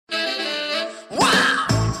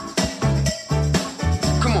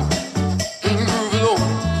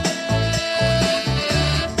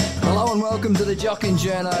Jock and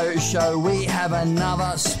Journo show. We have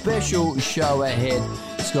another special show ahead,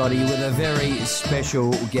 Scotty, with a very special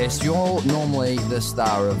guest. You're normally the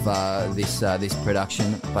star of this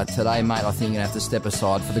production, but today, mate, I think you're going to have to step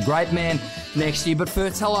aside for the great man next year. But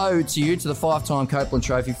first, hello to you, to the 5-time Copeland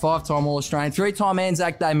Trophy, 5-time All-Australian, 3-time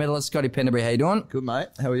Anzac Day medalist, Scotty Penderbury. How you doing? Good, mate.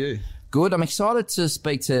 How are you? Good. I'm excited to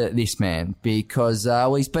speak to this man because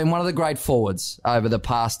he's been one of the great forwards over the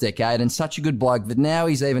past decade and such a good bloke that now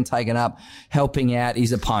he's even taken up helping out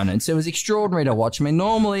his opponents. It was extraordinary to watch. I mean,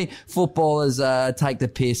 normally footballers take the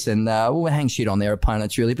piss and hang shit on their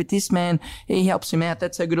opponents, really. But this man, he helps him out.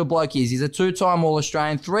 That's how good a bloke he is. He's a 2-time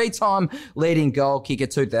All-Australian, 3-time leading goal kicker,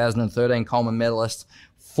 2013 Coleman medalist,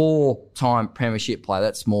 4-time premiership player.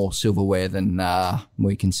 That's more silverware than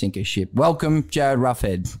we can sink a ship. Welcome, Jarryd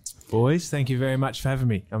Roughead. Boys, thank you very much for having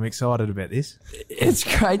me. I'm excited about this. It's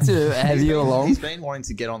great to have you along. He's been wanting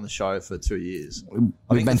to get on the show for 2 years.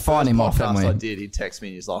 We've been fighting him off, haven't we? I did. He'd text me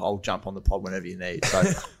and he's like, I'll jump on the pod whenever you need. So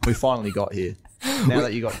we finally got here. Now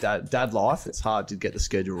that you got dad life, it's hard to get the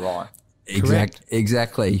schedule right.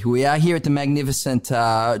 Exactly. We are here at the magnificent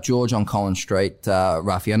George on Collins Street,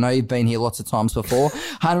 Ruffy. I know you've been here lots of times before.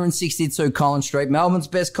 162 Collins Street, Melbourne's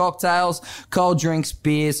best cocktails, cold drinks,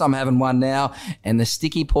 beers. I'm having one now. And the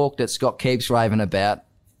sticky pork that Scott keeps raving about.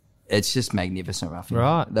 It's just magnificent, Ruffy.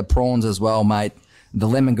 Right. The prawns as well, mate. The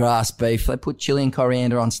lemongrass beef. They put chili and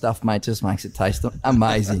coriander on stuff, mate. Just makes it taste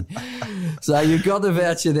amazing. So you've got the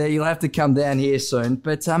voucher there. You'll have to come down here soon.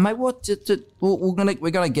 But mate,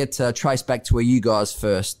 we're gonna get traced back to where you guys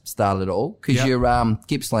first started it all, because you're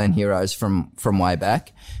Gippsland heroes from way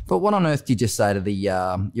back. But what on earth did you say to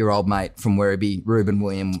the your old mate from Werribee, Reuben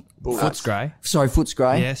William? Footscray. Sorry,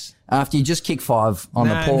 Footscray. Yes. After you just kick 5 on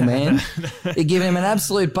the poor man, you give him an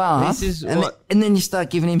absolute bath, and then you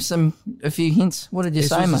start giving him a few hints. What did you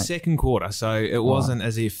say, mate? This was the second quarter, so it wasn't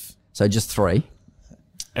as if... So just 3?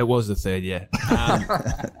 It was the third, yeah.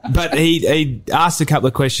 But he asked a couple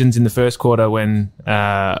of questions in the first quarter when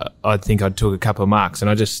I think I took a couple of marks, and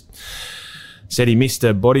I just said he missed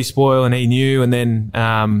a body spoil and he knew, and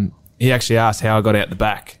then he actually asked how I got out the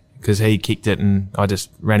back because he kicked it and I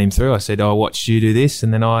just ran him through. I said, I watched you do this,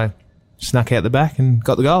 and then I snuck out the back and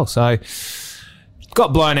got the goal. So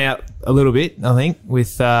got blown out a little bit, I think,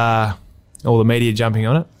 with all the media jumping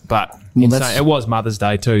on it. But it was Mother's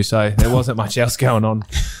Day too, so there wasn't much else going on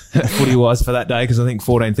footy-wise for that day, because I think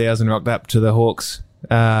 14,000 rocked up to the Hawks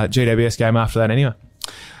GWS game after that anyway.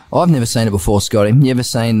 I've never seen it before, Scotty. You ever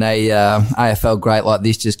seen a AFL great like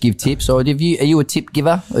this just give tips? Or are you a tip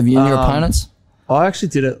giver of you and your opponents? I actually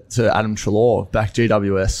did it to Adam Treloar back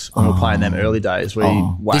GWS when we were playing them early days.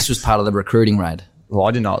 This was part of the recruiting raid. Well,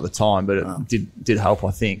 I didn't know at the time, but it did help,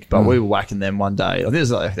 I think. But we were whacking them one day. I think it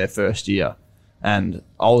was like their first year. And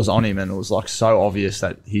I was on him, and it was like so obvious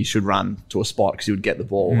that he should run to a spot because he would get the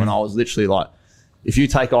ball. And I was literally like, if you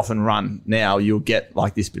take off and run now, you'll get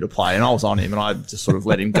like this bit of play. And I was on him, and I just sort of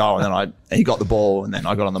let him go. And then he got the ball, and then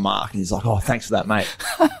I got on the mark, and he's like, oh, thanks for that, mate.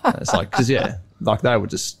 And it's like, because like they were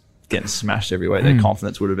just getting smashed everywhere. Their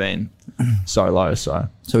confidence would have been so low. So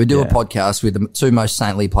we do a podcast with the 2 most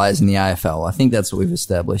saintly players in the AFL. I think that's what we've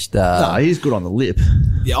established. No, he's good on the lip.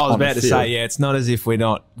 Yeah, I was about to say, it's not as if we're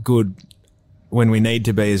not good when we need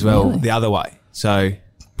to be as well, the other way. So,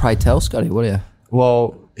 pray tell, Scotty, what are you?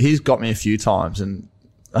 Well, he's got me a few times, and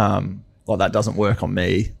that doesn't work on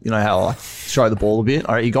me. You know how I throw the ball a bit?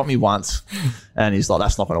 He got me once, and he's like,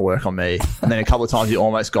 that's not going to work on me. And then a couple of times he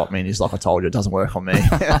almost got me, and he's like, I told you, it doesn't work on me.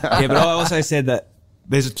 Yeah, but I also said that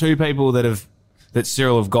there's 2 people that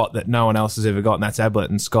Cyril have got that no one else has ever got, and that's Ablett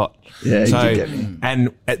and Scott. Yeah, he did get me.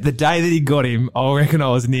 And at the day that he got him, I reckon I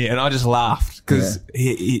was near, and I just laughed because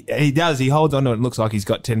he holds on to it and looks like he's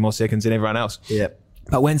got 10 more seconds than everyone else. Yeah.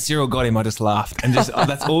 But when Cyril got him, I just laughed, and just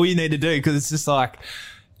that's all you need to do, because it's just like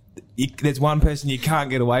there's one person you can't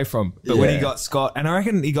get away from. But when he got Scott, and I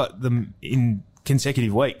reckon he got them in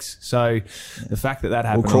consecutive weeks, so the fact that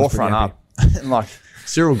happened, Croft run up, and like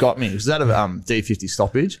Cyril got me. It was out of D50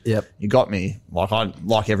 stoppage. Yep. He got me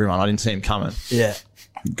like everyone. I didn't see him coming. Yeah.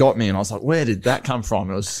 He got me, and I was like, where did that come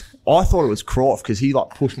from? I thought it was Croft because he like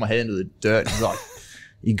pushed my head into the dirt. And he's like,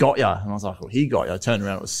 he got you. And I was like, well, he got you. I turned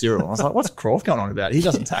around, it was Cyril. And I was like, what's Croft going on about? He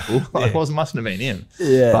doesn't tackle. It mustn't have been him.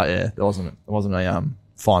 Yeah. But yeah, it wasn't a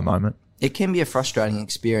fine moment. It can be a frustrating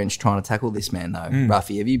experience trying to tackle this man, though.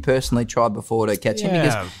 Ruffy, have you personally tried before to catch him?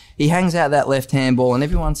 Because he hangs out that left handball, and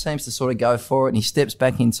everyone seems to sort of go for it, and he steps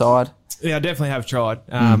back inside. Yeah, I definitely have tried.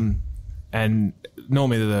 And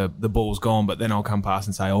normally the ball's gone, but then I'll come past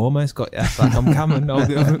and say, I almost got you. It's like, I'm coming.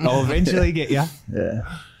 I'll eventually get you. Yeah,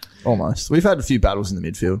 almost. We've had a few battles in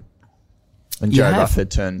the midfield. When Jarryd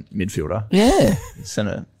Roughead turned midfielder. Yeah.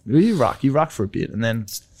 Sent You ruck for a bit, and then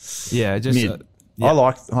just mid. I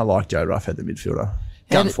like Jarryd Roughead, the midfielder.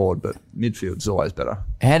 Going forward, but midfield's always better.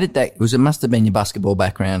 How did that? It must have been your basketball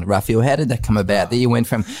background, Ruffy. Or how did that come about? That you went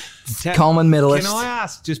from Coleman medalist. Can I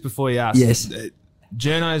ask just before you ask? Yes.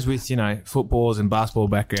 Journos with footballs and basketball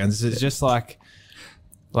backgrounds. It's just like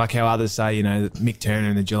how others say Mick Turner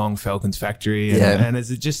in the Geelong Falcons factory. And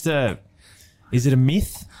is it just is it a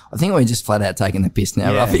myth? I think we're just flat out taking the piss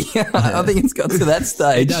now, Ruffy. I think it's got to that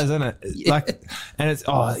stage. It does, doesn't it? Yeah. And it's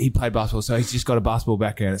he played basketball, so he's just got a basketball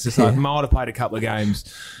background. It's just like might have played a couple of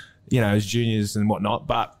games, as juniors and whatnot.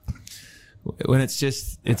 But when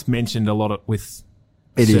it's mentioned a lot with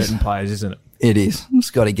certain players, isn't it? It is.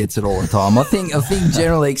 Scotty gets it all the time. I think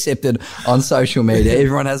generally accepted on social media.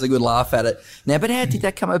 Everyone has a good laugh at it. Now, but how did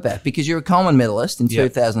that come about? Because you're a Coleman medalist in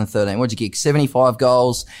 2013. What did you kick? 75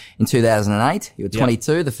 goals in 2008. You were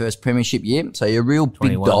 22, the first premiership year. So you're a real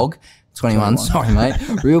 21. Big dog. 21, sorry, mate.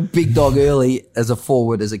 Real big dog early as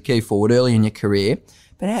a key forward early in your career.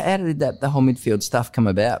 But how did the whole midfield stuff come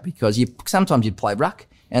about? Because sometimes you'd play ruck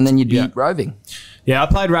and then you'd be roving. Yeah, I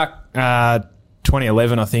played ruck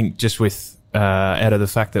 2011, I think, just with... out of the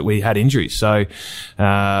fact that we had injuries. So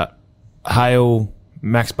Hale,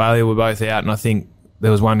 Max Bailey were both out, and I think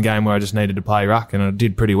there was one game where I just needed to play ruck, and I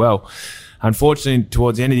did pretty well. Unfortunately,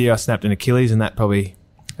 towards the end of the year, I snapped an Achilles, and that probably,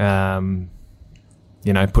 put a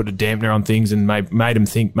dampener on things and made them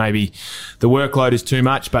think maybe the workload is too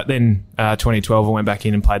much. But then 2012, I went back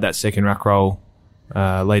in and played that second ruck role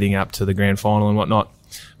leading up to the grand final and whatnot.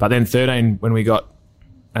 But then 13, when we got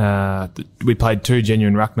we played two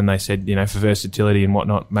genuine ruckmen. They said, for versatility and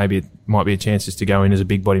whatnot, maybe it might be a chance just to go in as a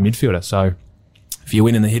big body midfielder. So if you're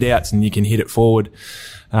winning the hit outs and you can hit it forward,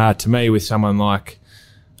 to me, with someone like,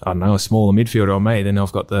 I don't know, a smaller midfielder on me, then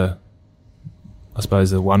I've got the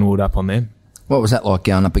one wood up on them. What was that like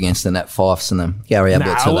going up against the Nat Fifes and the Gary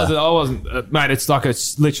Abbott's? I wasn't, mate. It's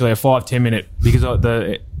literally a 5-10 minute because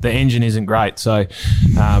the engine isn't great. So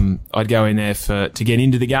I'd go in there to get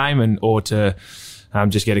into the game or to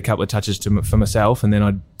just get a couple of touches for myself, and then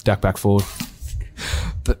I'd duck back forward.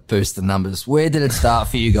 But boost the numbers. Where did it start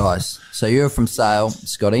for you guys? So you're from Sale,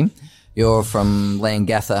 Scotty. You're from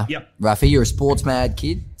Langatha. Yep. Ruffy, you're a sports mad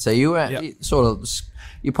kid. So you were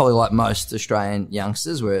you're probably like most Australian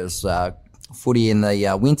youngsters, whereas footy in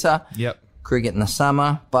the winter. Yep. Cricket in the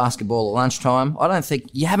summer, basketball at lunchtime. I don't think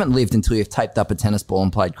you haven't lived until you've taped up a tennis ball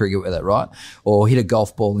and played cricket with it, right? Or hit a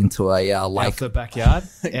golf ball into a lake. Out the backyard?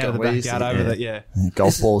 Out of the backyard over the,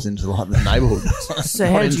 golf balls into the neighbourhood.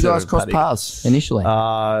 So how did you guys cross paths initially?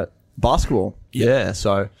 Basketball. Yeah.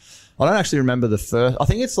 So I don't actually remember the first. I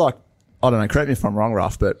think it's like, I don't know, correct me if I'm wrong,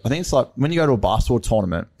 Ruff, but I think it's like when you go to a basketball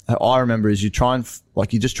tournament, how I remember is you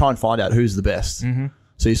just try and find out who's the best. Mm-hmm.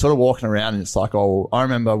 So you're sort of walking around and it's like, I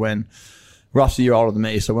remember when Ruff's a year older than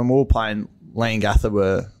me, so when we were playing, Langatha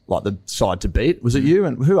were like the side to beat. Was it you?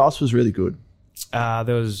 And who else was really good? There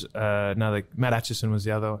was another, Matt Atchison was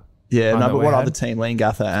the other. Yeah, no, but what other team?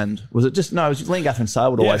 Langatha and, was it just, no, it was Langatha and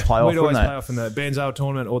Sale would always play off, we'd always play off in the Banzale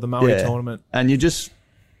tournament or the Maui tournament. And you just,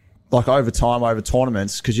 like over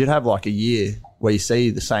tournaments, because you'd have like a year where you see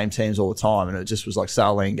the same teams all the time, and it just was like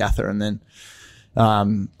Sale, Langatha, and then, I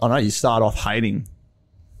don't know, you start off hating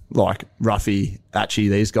like Ruffy, Atchie,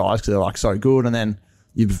 these guys, because they're like so good, and then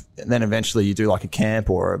eventually you do like a camp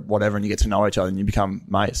or whatever, and you get to know each other and you become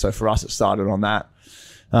mates. So for us, it started on that.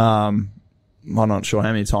 I'm not sure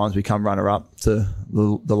how many times we come runner up to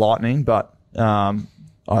the Lightning, but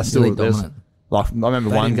I still I remember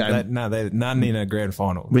one game. None in a grand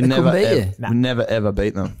final. We never ever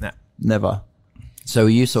beat them. Nah. Never. So were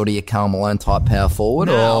you sort of your Karl Malone type power forward?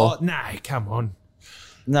 No, come on.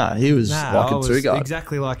 No, he was like a two guard.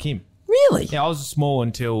 Exactly like him. Really? Yeah, I was small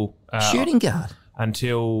until shooting guard.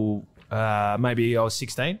 Until maybe I was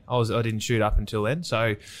 16. I didn't shoot up until then.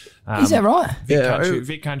 So is that right?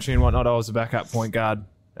 Vic Country and whatnot. I was a backup point guard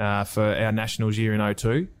for our nationals year in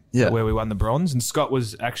 2002, where we won the bronze. And Scott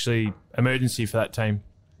was actually emergency for that team.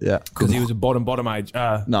 Yeah, because he was a bottom age.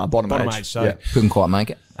 Bottom age. So couldn't quite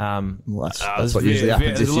make it. Well, that's what usually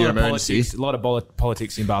happens this year. Emergency. A lot of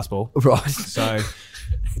politics in basketball. Right. So.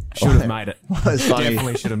 Should have made it.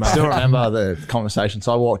 Definitely should have made it. I still remember the conversation.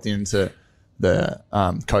 So I walked into the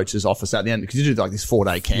coach's office at the end, because you do like this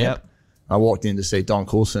 4-day camp. Yep. I walked in to see Don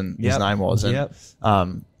Coulson, his name was,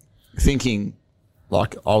 and thinking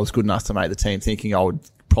like I was good enough to make the team, thinking I would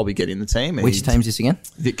probably get in the team. And which team's this again?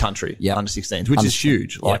 Vic Country, under 16s, which is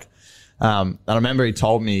huge. Like, and I remember he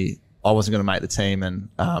told me I wasn't going to make the team, and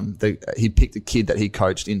he picked a kid that he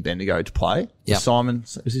coached in Bendigo to play. Yep. Simon,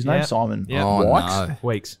 is his name Simon? Yep.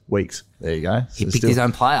 Weeks. There you go. He picked his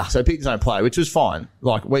own player. So he picked his own player, which was fine.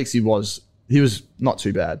 Like Weeksy was he was not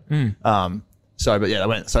too bad. But yeah, they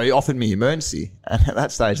went. So he offered me emergency, and at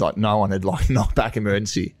that stage, like no one had like knocked back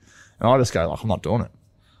emergency, and I just go like, I'm not doing it.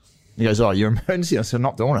 He goes, oh, you're emergency. I said, I'm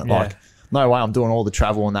not doing it. Yeah. Like, no way, I'm doing all the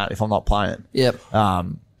travel and that if I'm not playing. Yep.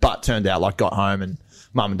 But turned out, like, got home and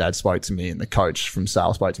mum and dad spoke to me, and the coach from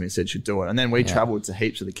sales spoke to me and said she'd do it. And then we travelled to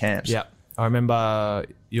heaps of the camps. Yeah. I remember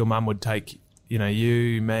your mum would take, you,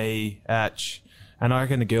 me, Atch, and I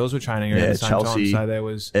reckon the girls were training around the same Chelsea, time. So there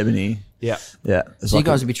was Ebony. Yeah. Yeah. So you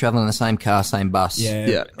guys would be travelling in the same car, same bus.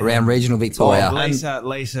 Yeah. Around regional Victoria.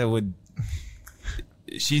 Lisa would.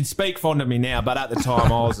 She'd speak fond of me now, but at the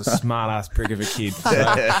time I was a smart ass prick of a kid. So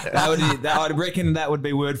I reckon that would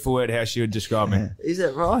be word for word how she would describe me. Is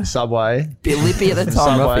that right? Subway. Bit lippy at the time,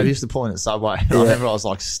 Subway. I Ruffy. used to pull in at Subway. I remember I was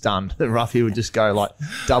like stunned that Ruffy would just go like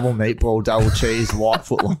double meatball, double cheese, white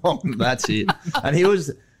foot long. That's it. And he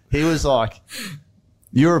was like,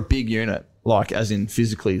 you're a big unit, like as in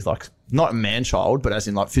physically, like not a man child, but as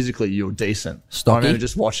in like physically you were decent. Stocky. I remember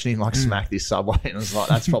just watching him like smack this Subway, and I was like,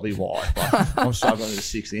 that's probably why. Like, I'm struggling with a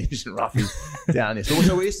 6-inch and Ruffy's down here.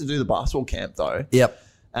 So we used to do the basketball camp though. Yep.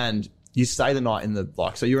 And you stay the night in the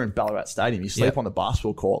so you're in Ballarat Stadium. You sleep on the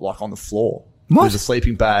basketball court, like on the floor. What? There's a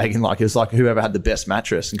sleeping bag, and like it was like whoever had the best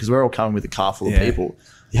mattress. And because we're all coming with a car full of people,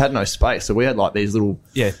 you had no space. So we had like these little.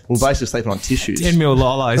 Yeah. We're basically sleeping on tissues. 10 mil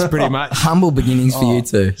Lolos, pretty much. Humble beginnings for you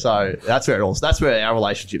too. So that's where our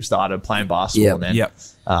relationship started, playing basketball. Yep.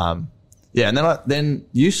 And then and then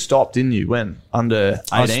you stopped, didn't you? When under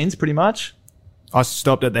 18s, pretty much. I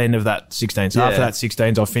stopped at the end of that 16. So after that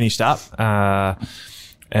 16s, I finished up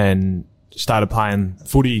and started playing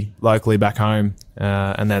footy locally back home,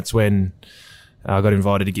 and that's when I got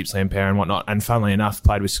invited to Gippsland Power and whatnot. And funnily enough,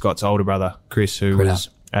 played with Scott's older brother, Chris, who was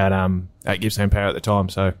at Gippsland Power at the time.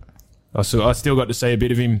 So I still got to see a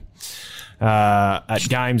bit of him at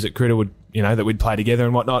games that Critter would, that we'd play together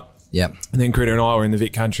and whatnot. Yep. And then Critter and I were in the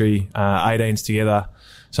Vic Country 18s together.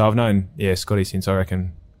 So I've known, Scotty since I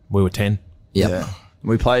reckon we were 10. Yep. Yeah.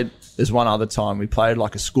 We played, there's one other time, we played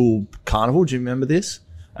like a school carnival. Do you remember this?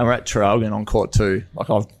 And we're at Traralgon on court 2.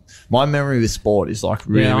 Like my memory with sport is like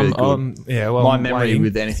really good. My memory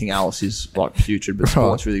with anything else is like putrid, but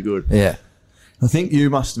sport's really good. Yeah. I think you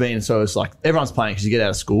must have been, so it's like everyone's playing because you get out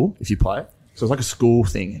of school if you play. So it's like a school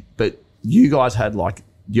thing. But you guys had like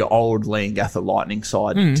your old Leongatha Lightning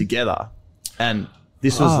side together. And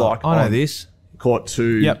this was like I know this. court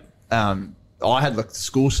 2. Yep. I had like the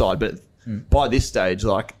school side, but by this stage,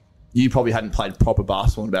 like you probably hadn't played proper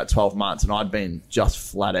basketball in about 12 months, and I'd been just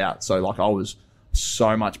flat out. So like I was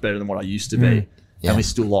so much better than what I used to be, and we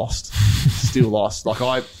still lost.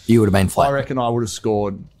 Like You would have been flat. I reckon I would have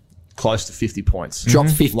scored close to 50 points.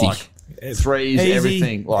 Dropped 50. Like threes, Easy,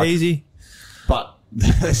 everything. Like, easy. But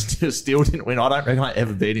still didn't win. I don't reckon I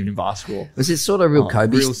ever beat him in basketball. Was it sort of real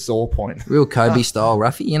Kobe? Real sore point. Real Kobe style,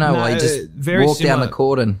 Ruffy? Where you just walk down the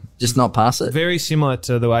court and just not pass it? Very similar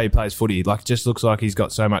to the way he plays footy. Like, just looks like he's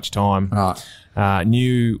got so much time. Right.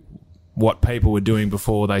 Knew what people were doing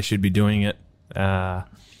before they should be doing it.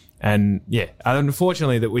 And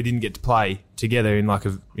unfortunately that we didn't get to play together in like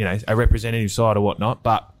a representative side or whatnot.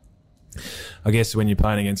 But I guess when you're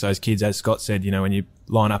playing against those kids, as Scott said, when you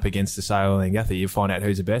line up against the Sale and Guthrie, you find out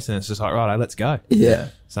who's the best, and it's just like, right, let's go. Yeah.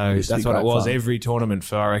 So that's what it was every tournament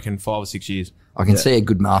for, I reckon, 5 or 6 years. I can see a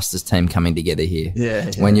good Masters team coming together here.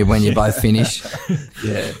 Yeah. When you both finish.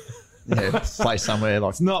 Yeah. Play somewhere like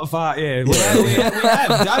It's not far, we have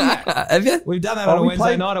done that. Have you? We've done that on a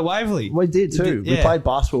Wednesday night at Waverley. we did too. We played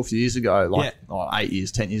basketball a few years ago,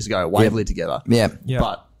 10 years ago at Waverley together. Yeah.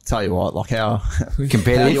 But tell you what, like how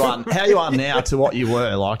Competitive. how you are now to what you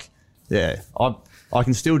were, like, I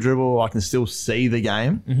can still dribble, I can still see the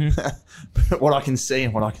game, but what I can see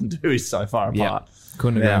and what I can do is so far apart.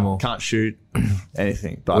 Couldn't agree more. Can't shoot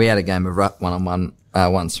anything. But We had a game of one-on-one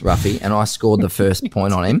once, Ruffy, and I scored the first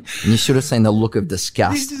point on him, and you should have seen the look of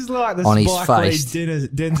disgust This is like the on his Spike Lee face.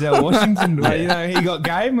 Denzel Washington. Where, he got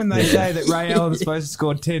game when they say that Ray Allen's supposed to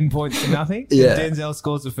score 10 points to nothing. Yeah. And Denzel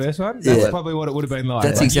scores the first one. That's probably what it would have been like.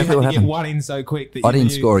 That's Like, exactly you had what to happened. Get one in so quick that I you didn't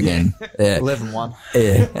knew- score again. Yeah. 11-1.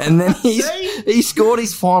 Yeah. And then he scored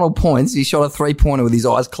his final points. He shot a 3-pointer with his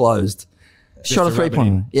eyes closed. Shot a to rub it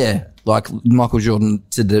 3-pointer. Yeah. Like Michael Jordan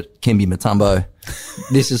said to Kemby Mutombo,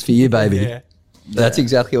 this is for you, baby. Yeah. That's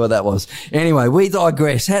exactly what that was. Anyway, we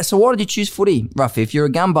digress. So why did you choose footy, Ruffy? If you're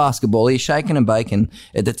a gun basketballer, you're shaking and baking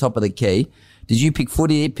at the top of the key. Did you pick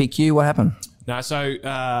footy? Did it pick you? What happened? No,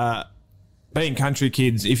 so being country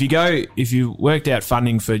kids, if you worked out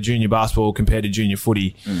funding for junior basketball compared to junior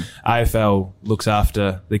footy, AFL looks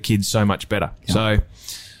after the kids so much better. Yeah. So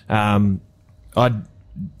I'd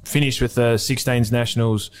finished with the 16s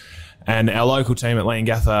nationals, And our local team at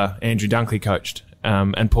Leongatha, Andrew Dunkley coached,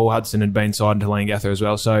 and Paul Hudson had been signed to Leongatha as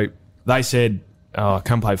well. So they said,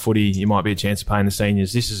 come play footy, you might be a chance of playing the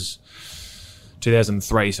seniors. This is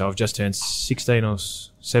 2003, so I've just turned 16 or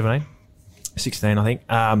 17. 16, I think.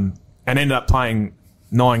 And ended up playing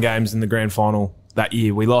 9 games in the grand final that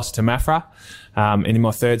year. We lost to Mafra. And in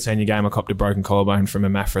my third senior game, I copped a broken collarbone from a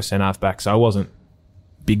Mafra centre-half back. So I wasn't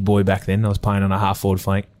big boy back then. I was playing on a half-forward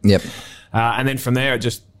flank. Yep. And then from there, it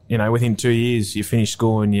just, within 2 years, you finish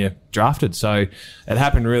school and you're drafted. So it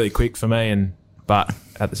happened really quick for me, but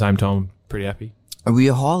at the same time, pretty happy. We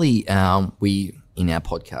are highly, in our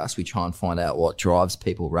podcast, we try and find out what drives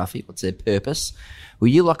people, Ruffy, what's their purpose. Were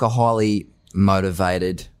you like a highly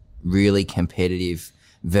motivated, really competitive,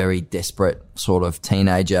 very desperate sort of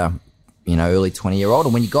teenager, early 20-year-old?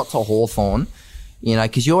 And when you got to Hawthorn,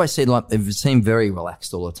 because you always said like it seemed very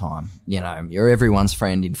relaxed all the time. You're everyone's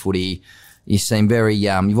friend in footy. You seem very,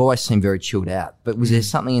 you've always seemed very chilled out. But was there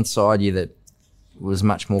something inside you that was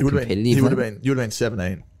much more competitive? You would have been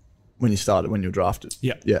 17 when you started, when you were drafted.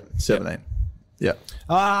 Yeah. Yeah, 17. Yeah.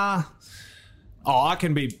 I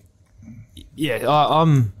can be,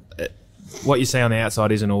 I'm, what you see on the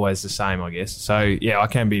outside isn't always the same, I guess. So, I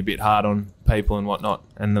can be a bit hard on people and whatnot,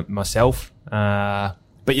 and myself.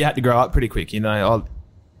 But you had to grow up pretty quick. You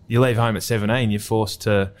leave home at 17, you're forced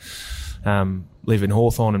to live in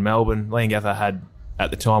Hawthorn and Melbourne. Leongatha had, at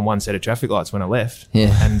the time, 1 set of traffic lights when I left.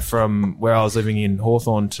 Yeah. And from where I was living in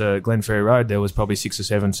Hawthorn to Glenferrie Road, there was probably 6 or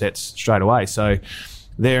 7 sets straight away. So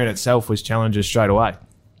there in itself was challenges straight away.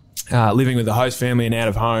 Living with the host family and out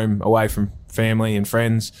of home, away from family and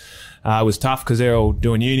friends, was tough because they're all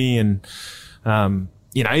doing uni and,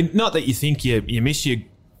 not that you think you miss your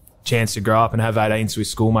chance to grow up and have 18s with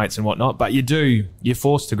schoolmates and whatnot, but you're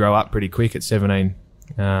forced to grow up pretty quick at 17,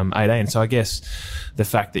 18. So I guess the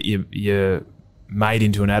fact that you're made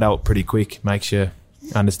into an adult pretty quick makes you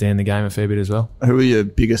understand the game a fair bit as well. Who were your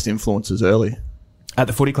biggest influences early? At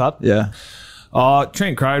the footy club? Yeah.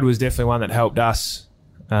 Trent Crode was definitely one that helped us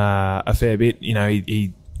a fair bit.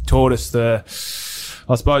 He taught us the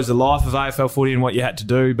life of AFL footy and what you had to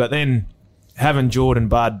do. But then having Jordan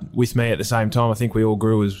Budd with me at the same time, I think we all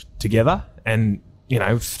grew as together. And,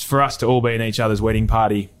 for us to all be in each other's wedding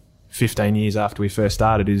party 15 years after we first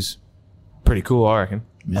started is pretty cool, I reckon.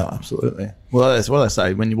 Yeah, absolutely. Well, that's what I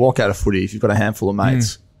say. When you walk out of footy, if you've got a handful of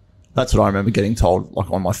mates, that's what I remember getting told, like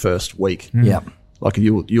on my first week. Yeah. Like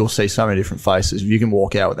you'll see so many different faces. If you can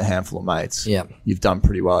walk out with a handful of mates, you've done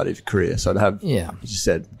pretty well out of your career. So to have, as you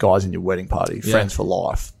said, guys in your wedding party, friends for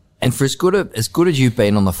life. And for as good as you've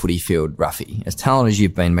been on the footy field, Ruffy, as talented as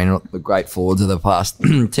you've been the great forwards of the past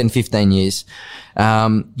 10, 15 years,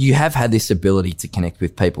 you have had this ability to connect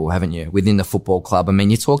with people, haven't you, within the football club? I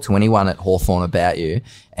mean, you talk to anyone at Hawthorn about you,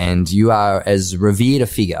 and you are as revered a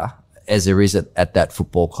figure as there is at that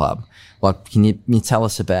football club. Like, can you tell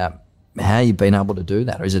us about how you've been able to do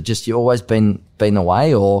that? Or is it just you always been the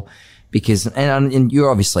way? Or because, and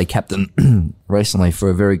you're obviously captain recently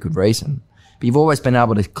for a very good reason. But you've always been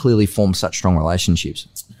able to clearly form such strong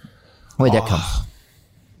relationships. Where'd that come from?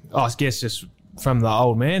 I guess just from the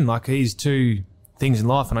old man. Like, he's 2 things in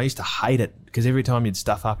life, and I used to hate it because every time you'd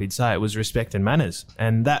stuff up, he'd say it was respect and manners.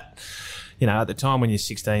 And that, at the time when you're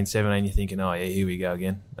 16, 17, you're thinking, oh, yeah, here we go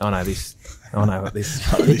again. I know this. I know what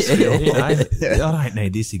this I don't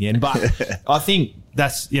need this again. But I think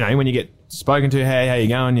that's, when you get spoken to, hey, how you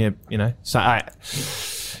going? You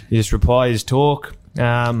just reply, you just talk.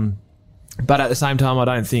 But at the same time, I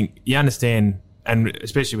don't think you understand, and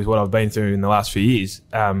especially with what I've been through in the last few years,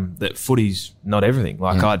 that footy's not everything.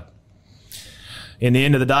 Like in the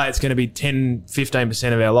end of the day, it's going to be 10,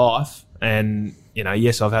 15% of our life. And,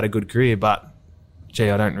 yes, I've had a good career, but,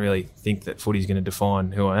 I don't really think that footy's going to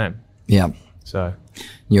define who I am. Yeah. So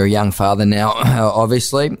you're a young father now,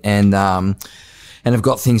 obviously, and have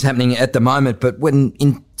got things happening at the moment. But when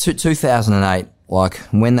in 2008, like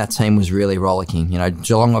when that team was really rollicking,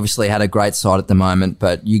 Geelong obviously had a great side at the moment,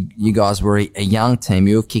 but you guys were a young team.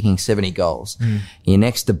 You were kicking 70 goals. You're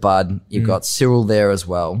next to Bud. You've got Cyril there as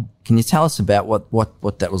well. Can you tell us about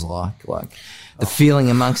what that was like? Like the feeling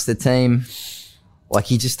amongst the team,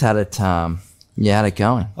 like you just had it. You had it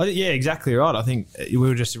going. Yeah, exactly right. I think we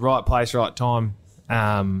were just right place, right time.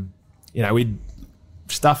 We'd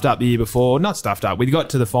stuffed up the year before. Not stuffed up. We'd got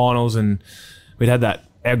to the finals and we'd had that.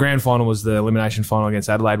 Our grand final was the elimination final against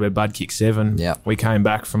Adelaide where Bud kicked 7. Yeah. We came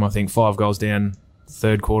back from, I think, 5 goals down,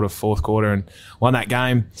 third quarter, fourth quarter, and won that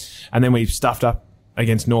game. And then we stuffed up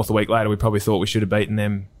against North a week later. We probably thought we should have beaten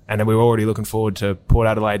them. And then we were already looking forward to Port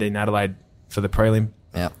Adelaide in Adelaide for the prelim.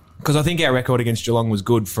 Yeah. because I think our record against Geelong was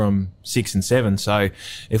good from 6 and 7. So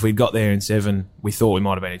if we'd got there in 7, we thought we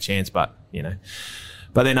might have been a chance, but, you know.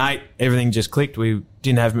 But then 8, everything just clicked. We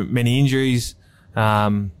didn't have many injuries. We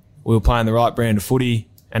were playing the right brand of footy.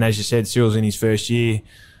 And as you said, Cyril's in his first year.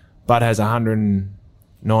 Bud has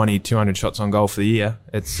 190, 200 shots on goal for the year.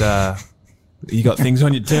 It's you got things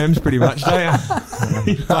on your terms pretty much, don't you?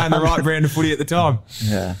 You're playing the right brand of footy at the time.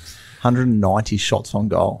 Yeah. 190 shots on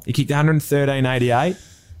goal. He kicked 113.88.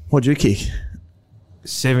 What'd you kick?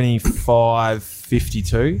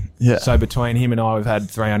 75.52. Yeah. So between him and I, we've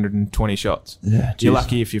had 320 shots. Yeah. You're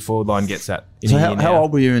lucky if your forward line gets that. So how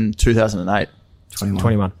old were you in 2008?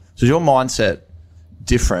 21. So is your mindset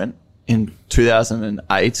different in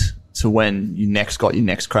 2008 to when you next got your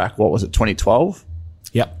next crack? What was it, 2012?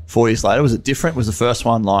 Yep. 4 years later, was it different? Was the first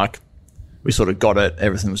one like we sort of got it,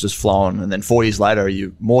 everything was just flowing, and then 4 years later, are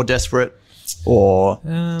you more desperate, or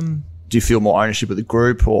do you feel more ownership of the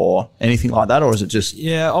group or anything like that, or is it just...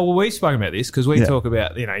 Yeah, well, we've spoken about this because we talk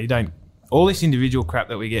about, you know, you don't... All this individual crap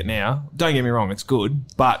that we get now, don't get me wrong, it's good,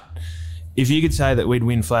 but if you could say that we'd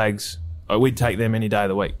win flags, we'd take them any day of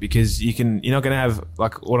the week, because you're not going to have,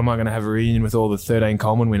 like, what am I going to have a reunion with all the 13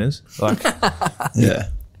 Coleman winners? Like, yeah.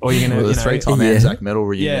 Or you're going to, the 3-time Anzac medal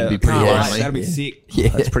reunion would be pretty lonely. That'd be sick. Yeah.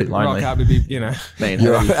 That's pretty lonely. Rock up to be, you know. Me and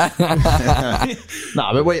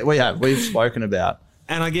No, but we've spoken about...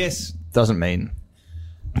 And I guess... Doesn't mean...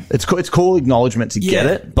 It's cool acknowledgement to get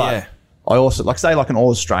it, but I also... Like, say, like an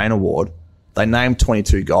All-Australian award, they named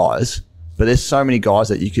 22 guys, but there's so many guys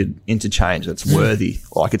that you could interchange that's worthy.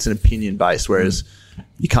 Like, it's an opinion-based, whereas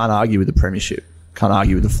you can't argue with the premiership, can't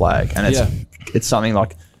argue with the flag. And it's something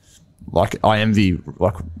like I envy,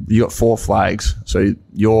 like, you got 4 flags, so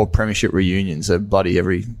your premiership reunions are bloody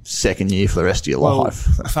every second year for the rest of your life.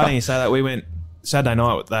 Funny you say that. We went Saturday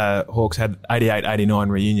night, the Hawks had 88-89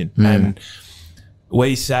 reunion, and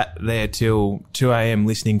we sat there till 2 a.m.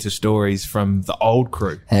 listening to stories from the old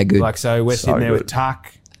crew. How good. Like, so we're sitting there with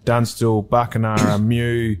Tuck, Dunstall, Buckenara,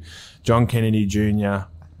 Mew, John Kennedy Jr.,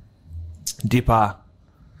 Dipper,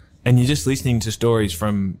 and you're just listening to stories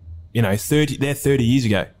from, you know, 30 years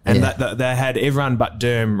ago. And they had everyone but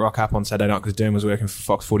Derm rock up on Saturday night because Derm was working for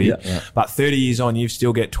Fox Footy. Yeah. But 30 years on, you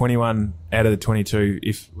still get 21 out of the 22.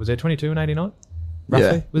 Was there 22 in 89?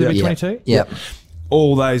 Roughly? Yeah. Was it 22? Yeah.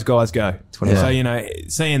 All those guys go. 21. So, you know,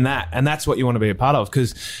 seeing that, and that's what you want to be a part of,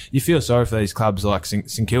 because you feel sorry for these clubs like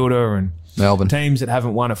St Kilda and Melbourne, teams that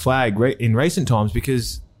haven't won a flag in recent times,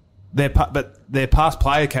 because their past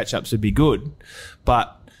player catch-ups would be good,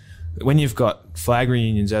 but when you've got flag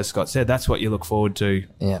reunions, as Scott said, that's what you look forward to.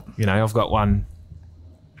 Yeah. You know, I've got one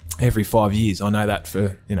every 5 years. I know that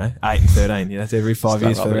for, 8 and 13. Yeah, that's every 5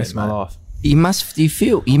 years for the rest of my life. You must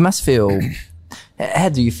feel, how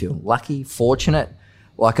do you feel? Lucky, fortunate?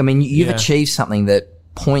 Like, I mean, you've achieved something that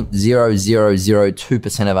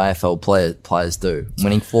 0.0002% of AFL players do,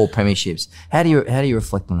 winning 4 premierships. How do you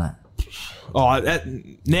reflect on that?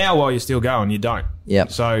 Now while you're still going, you don't.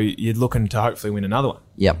 Yep. So you're looking to hopefully win another one.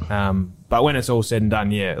 Yep. But when it's all said and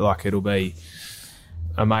done, like, it'll be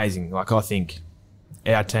amazing. Like, I think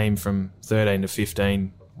our team from 13 to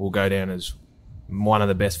 15 will go down as one of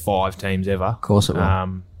the best 5 teams ever. Of course it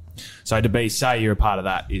will. So to say you're a part of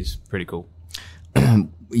that is pretty cool.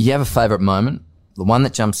 You have a favourite moment? The one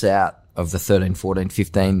that jumps out of the 13, 14,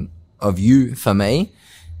 15 of you, for me,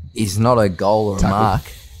 is not a goal or a mark.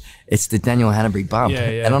 It's the Daniel Hanbury bump.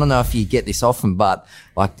 Yeah. And I don't know if you get this often, but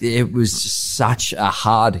like, it was just such a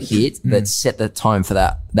hard hit that set the tone for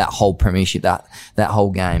that whole premiership, that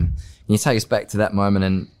whole game. Can you take us back to that moment?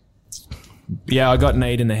 And I got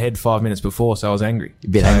kneed in the head 5 minutes before, so I was angry. A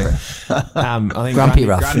bit angry. I think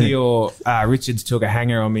Grundy or Richards took a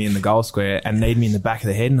hanger on me in the goal square and kneed me in the back of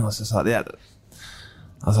the head, and I was just like, I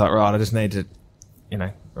was like, right, I just need to,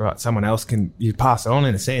 someone else you pass it on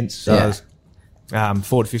in a sense. So I was,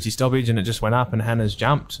 forward 50 stoppage, and it just went up and Hannah's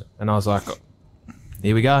jumped, and I was like,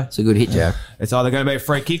 here we go. It's a good hit, Joe. It's either going to be a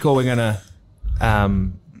free kick or we're going to,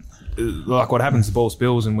 like what happens, the ball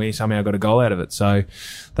spills and we somehow got a goal out of it. So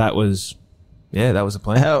that was the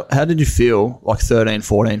plan. How did you feel, like 13,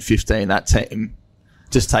 14, 15, that team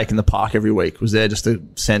just taking the park every week? Was there just a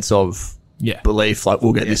sense of belief, like,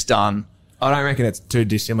 we'll get this done? I don't reckon it's too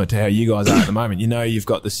dissimilar to how you guys are at the moment. You've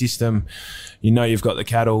got the system, you've got the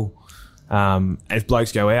cattle. If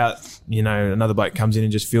blokes go out, another bloke comes in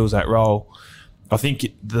and just fills that role. I think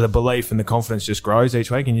the belief and the confidence just grows each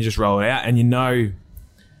week, and you just roll it out. And you know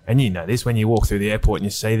this when you walk through the airport and you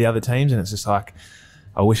see the other teams, and it's just like,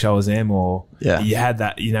 I wish I was them. Or you had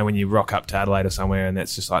that, when you rock up to Adelaide or somewhere, and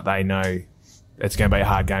it's just like they know it's going to be a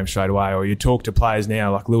hard game straight away. Or you talk to players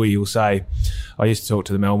now, like Louis, you'll say, I used to talk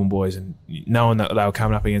to the Melbourne boys, and knowing that they were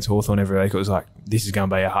coming up against Hawthorn every week, it was like, this is going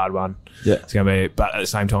to be a hard one. Yeah. It's going to be, but at the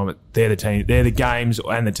same time, they're the games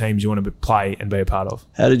and the teams you want to play and be a part of.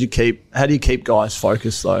 How do you keep guys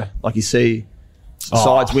focused though? Like you see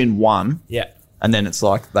sides win one, and then it's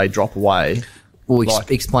like they drop away. Well,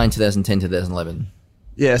 explain 2010, 2011.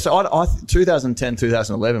 Yeah, so I 2010,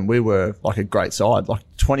 2011, we were like a great side. Like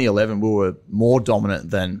 2011, we were more dominant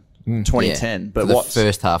than 2010. But the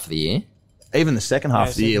first half of the year? Even the second half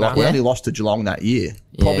of the year. Like we only lost to Geelong that year.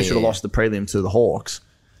 Probably should have lost the prelim to the Hawks.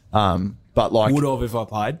 But like... Would have if I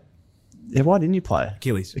played. Yeah, why didn't you play?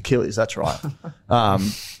 Achilles, that's right.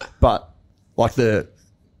 But like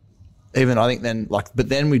even I think then like, but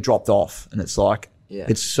then we dropped off and it's like,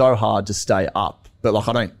 it's so hard to stay up. But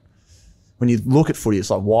like when you look at footy, it's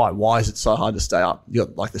like, why is it so hard to stay up? You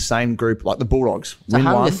got like the same group, like the Bulldogs. It's a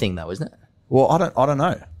hunger thing though, isn't it? Well, I don't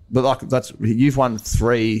know. But like you've won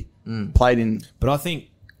 3, played in. But I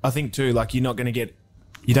think too, like you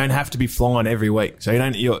don't have to be flying every week. So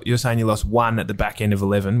you're saying you lost 1 at the back end of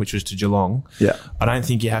 11, which was to Geelong. Yeah. I don't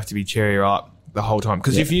think you have to be cherry ripe the whole time.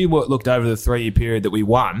 Because if you looked over the 3-year period that we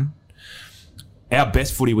won, our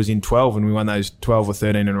best footy was in 12 and we won those 12 or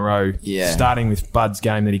 13 in a row, starting with Bud's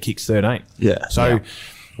game that he kicks 13. Yeah. So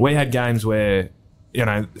we had games where,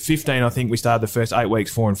 15, I think we started the first 8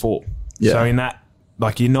 weeks 4-4. Yeah. So in that,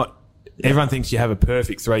 like everyone thinks you have a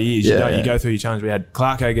perfect 3 years. You don't. You go through your challenge. We had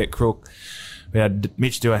Clarko get crook. We had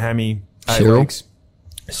Mitch do a hammy 8 weeks.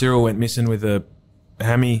 Cyril went missing with a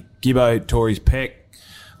hammy. Gibbo tore his pec.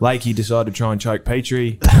 Lakey decided to try and choke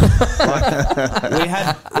Petrie. We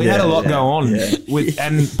had a lot go on. Yeah.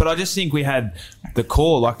 But I just think we had the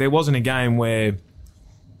core. Like there wasn't a game where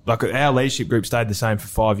like our leadership group stayed the same for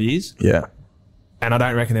 5 years. Yeah. And I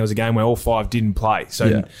don't reckon there was a game where all 5 didn't play.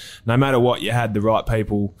 So no matter what, you had the right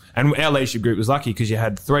people. And our leadership group was lucky because you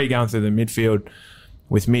had 3 going through the midfield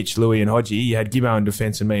with Mitch, Louis and Hodgie. You had Gibbo in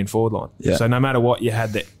defence and me in forward line. Yeah. So no matter what, you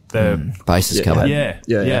had the bases covered.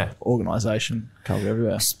 Yeah. Organisation covered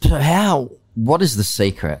everywhere. So what is the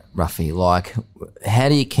secret, Ruffy? Like, how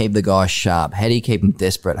do you keep the guys sharp? How do you keep them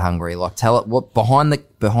desperate, hungry? Like, tell it what behind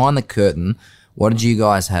the curtain. What did you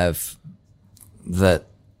guys have that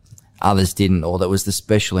others didn't, or that was the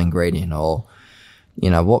special ingredient, or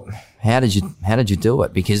what? How did you do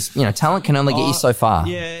it? Because talent can only get you so far.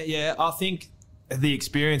 Yeah. I think the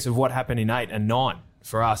experience of what happened in 8 and 9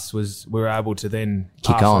 for us was we were able to then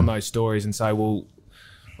pass on those stories and say, well,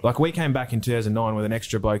 like we came back in 2009 with an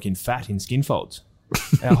extra bloke in fat in skin folds,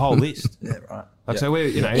 our whole list. Yeah, right. Like so, we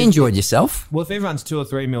you enjoyed yourself. Well, if everyone's 2 or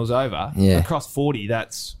 3 mils over, across 40,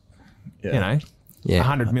 that's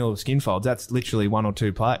 100 mil of skin folds. That's literally 1 or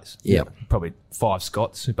 2 players. Yeah, probably 5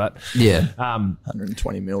 Scots, but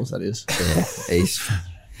 120 mils. That is. Yeah,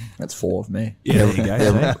 that's 4 of me. Yeah, there you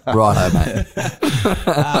go. Righto,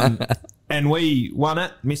 mate. And we won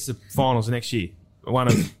it, missed the finals the next year. One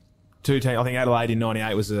of 2 teams. I think Adelaide in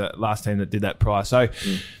 98 was the last team that did that prior. So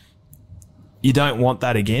you don't want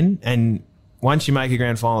that again. And once you make a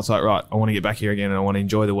grand final, it's like, right, I want to get back here again and I want to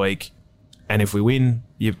enjoy the week. And if we win,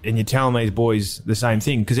 you're telling these boys the same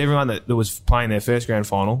thing. Because everyone that was playing their first grand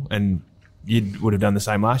final, and you would have done the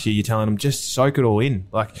same last year, you're telling them just soak it all in.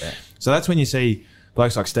 So that's when you see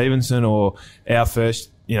blokes like Stevenson or our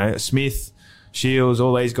first, Smith, Shields,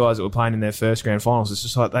 all these guys that were playing in their first grand finals. It's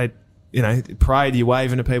just like they, parade, you're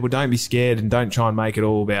waving to people. Don't be scared and don't try and make it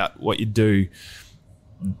all about what you do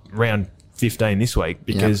round 15 this week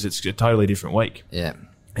because it's a totally different week. Yeah.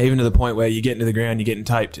 Even to the point where you get into the ground, you're getting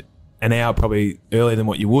taped an hour probably earlier than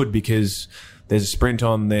what you would because there's a sprint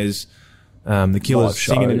on, there's the killers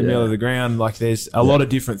singing in the middle of the ground. Like there's a lot of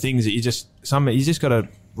different things that you just got to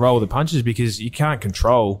roll the punches because you can't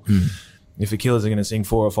control if the killers are going to sing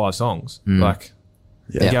 4 or 5 songs. You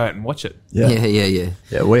go out and watch it. Yeah,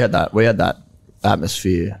 we had that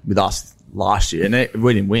atmosphere with us last year, and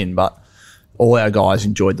we didn't win, but all our guys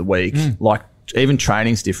enjoyed the week. Like even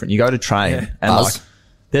training's different. You go to train and like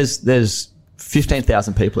there's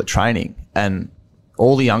 15,000 people at training, and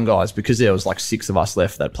all the young guys, because there was like 6 of us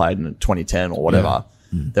left that played in 2010 or whatever,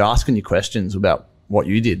 they're asking you questions about what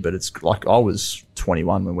you did, but it's like I was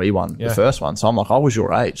 21 when we won the first one, so I'm like I was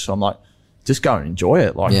your age, so I'm like just go and enjoy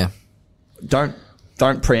it. Like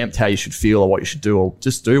don't preempt how you should feel or what you should do, or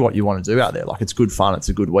just do what you want to do out there. Like it's good fun, it's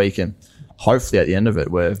a good week, and hopefully at the end of it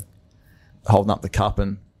we're holding up the cup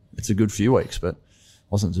and it's a good few weeks. But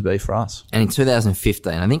wasn't to be for us. And in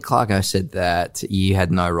 2015, I think Clarko said that you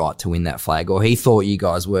had no right to win that flag, or he thought you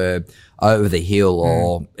guys were over the hill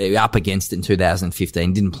or up against it in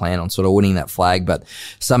 2015. Didn't plan on sort of winning that flag, but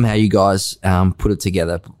somehow you guys put it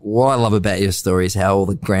together. What I love about your story is how all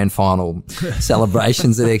the grand final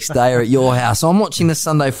celebrations the next day are at your house. So I'm watching the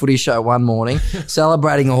Sunday Footy Show one morning,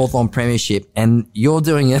 celebrating a Hawthorn premiership, and you're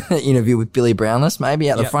doing an interview with Billy Brownless, maybe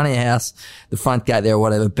at the front of your house, the front gate there or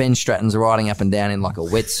whatever. Ben Stratton's riding up and down in like a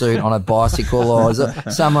wetsuit on a bicycle, or is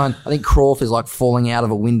it someone, I think Croft is like falling out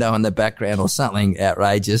of a window in the background or something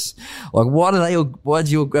outrageous. Like, why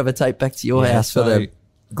did you all gravitate back to your house for the...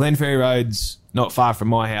 Glenferrie Road's not far from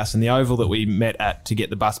my house, and the oval that we met at to get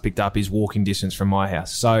the bus picked up is walking distance from my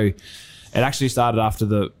house. So it actually started after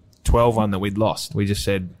the 12 one that we'd lost. We just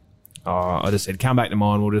said, I just said, come back to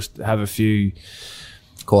mine. We'll just have a few...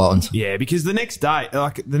 quiet ones. Yeah, because the next day,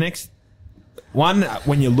 like the next one,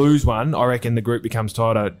 when you lose one, I reckon the group becomes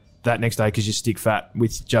tighter that next day because you stick fat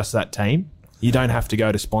with just that team. You don't have to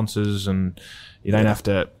go to sponsors, and you don't have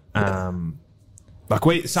to...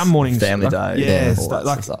 like some mornings, family day, all that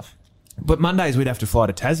like stuff. But Mondays we'd have to fly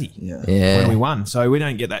to Tassie, when we won, so we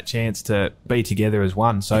don't get that chance to be together as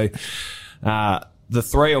one. So the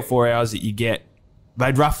 3 or 4 hours that you get,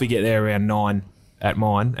 they'd roughly get there around 9 at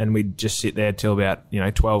mine, and we'd just sit there till about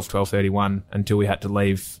 12:31 until we had to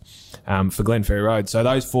leave for Glenferrie Road. So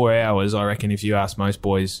those 4 hours, I reckon, if you ask most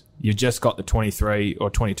boys, you've just got the 23 or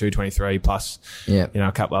 22, 23 plus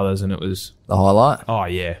a couple others, and it was the highlight. Oh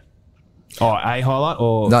yeah. Oh, a highlight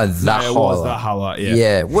or no? It was the highlight. Yeah.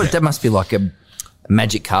 Yeah. Well, that must be like a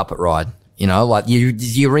magic carpet ride. Like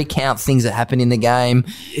you recount things that happen in the game.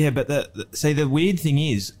 Yeah, but the weird thing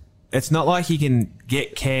is, it's not like you can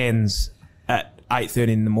get cans at 8:30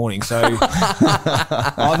 in the morning. So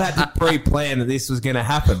I've had to pre-plan that this was going to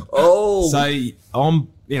happen. Oh, so I'm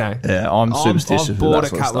I'm superstitious. I've bought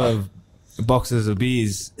a couple of boxes of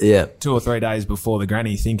beers 2 or 3 days before the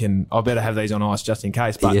granny, thinking I better have these on ice just in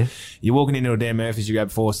case. But you're walking into a Dan Murphy's, you grab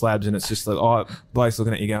 4 slabs, and it's just like, bloke's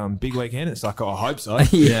looking at you going, big weekend. It's like, I hope so.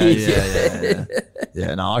 Yeah.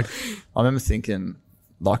 No, I remember thinking,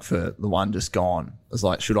 like, for the one just gone, I was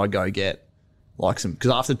like, should I go get like some?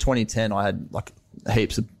 Because after 2010, I had like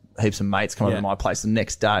heaps of mates come over to my place the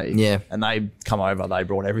next day. Yeah, and they come over, they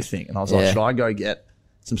brought everything, and I was like, should I go get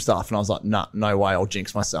some stuff? And I was like, no way, I'll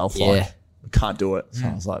jinx myself. Like, I can't do it. So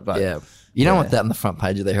I was like, but you don't want that on the front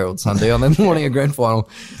page of the Herald Sun, do you? On the morning of grand final,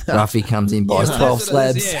 Ruffy comes in, buys 12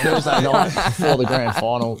 slabs. Thursday night before the grand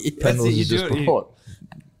final, penalty you just brought.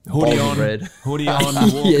 Hoodie on.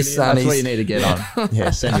 Yes, son. That's what you need to get on. Yeah,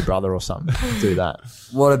 send your brother or something. Do that.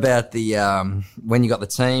 What about the when you got the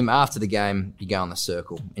team after the game? You go in the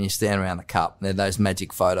circle and you stand around the cup. They're those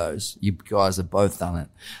magic photos. You guys have both done it.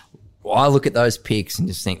 I look at those pics and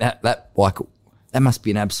just think that must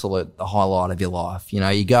be an absolute highlight of your life.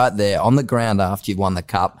 You go out there on the ground after you've won the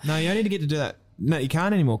cup. No, you only get to do that. No, you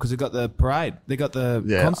can't anymore because they've got the parade. They got the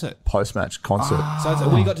concert, post-match concert. So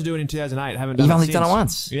we got to do it in 2008. Haven't done You've it only since. done it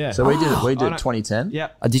once. Yeah. So we did 2010. Yeah.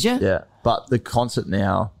 Did you? Yeah. But the concert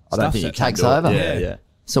now, I don't think it takes over. Yeah.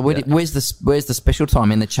 So where's the special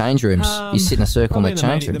time in the change rooms? You sit in a circle in the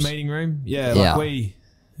change rooms. The meeting room. Yeah. Like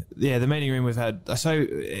the meeting room we've had. So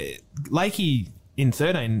Lakey in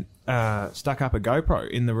 13 stuck up a GoPro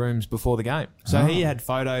in the rooms before the game. So he had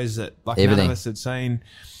photos that none of us had seen.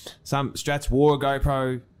 Some Strats wore a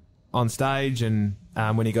GoPro on stage and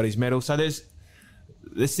when he got his medal. So there's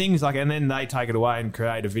things like, and then they take it away and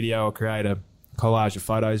create a video or create a collage of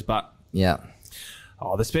photos. But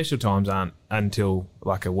the special times aren't until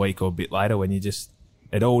like a week or a bit later when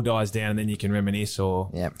it all dies down and then you can reminisce or...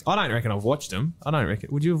 Yeah. I don't reckon I've watched them. I don't reckon...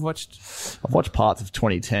 Would you have watched... I've watched parts of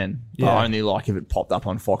 2010, but only like if it popped up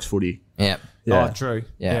on Fox Footy. Yeah. Oh, true.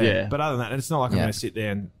 Yeah. But other than that, it's not like I'm going to sit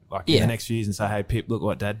there and like in the next few years and say, hey, Pip, look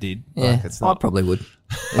what Dad did. Yeah, like, it's not... I probably would.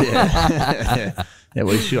 Yeah,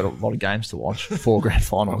 well, you've got a lot of games to watch, 4 grand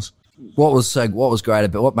finals. What was great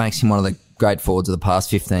about what makes him one of the great forwards of the past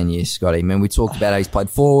 15 years, Scotty? I mean, we talked about how he's played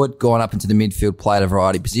forward, gone up into the midfield, played a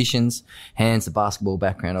variety of positions, hands, the basketball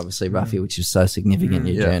background, obviously, Ruffy, which is so significant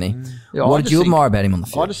in your journey. Yeah, what did you admire about him on the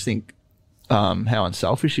field? I just think how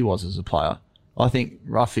unselfish he was as a player. I think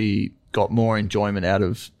Ruffy got more enjoyment out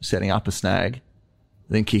of setting up a snag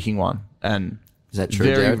than kicking one. And is that true,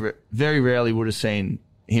 Jarryd? Very rarely would have seen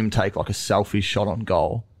him take like a selfish shot on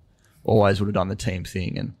goal. Always would have done the team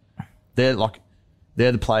thing. And they're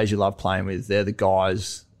the players you love playing with. They're the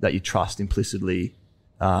guys that you trust implicitly.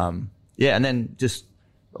 And then just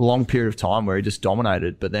a long period of time where he just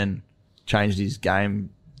dominated, but then changed his game,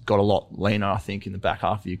 got a lot leaner, I think, in the back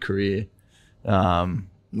half of your career. Why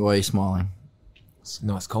are you smiling? It's a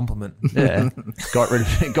nice compliment. Yeah, got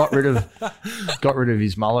rid of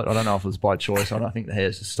his mullet. I don't know if it was by choice. I don't think the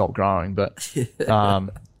hair's just stopped growing, but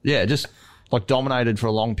just like dominated for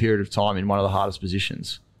a long period of time in one of the hardest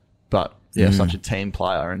positions. But such a team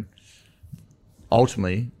player and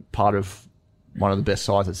ultimately part of one of the best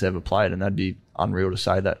sides that's ever played, and that'd be unreal to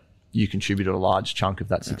say that you contributed a large chunk of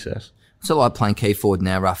that success. So like playing key forward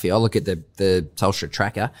now, Ruffy. I look at the Telstra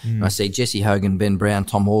tracker and I see Jesse Hogan, Ben Brown,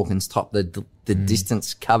 Tom Hawkins top the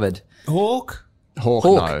distance covered. Hawk,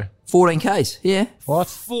 no. 14Ks, yeah. What?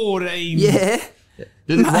 14. Yeah.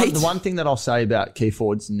 The one thing that I'll say about key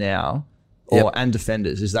forwards now and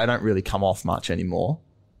defenders is they don't really come off much anymore.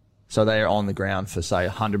 So they are on the ground for, say,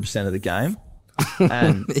 100% of the game.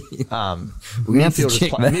 And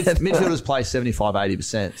midfielders play 75,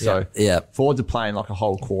 80%. So forwards are playing like a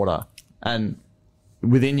whole quarter. And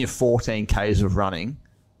within your 14 Ks of running,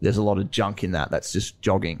 there's a lot of junk in that. That's just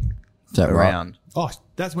jogging around. Right? Oh,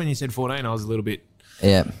 that's when you said 14. I was a little bit...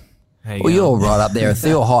 Yeah. Well, you're right up there.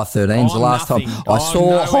 You're high 13s. The last time I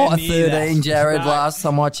saw high 13, Jarryd, last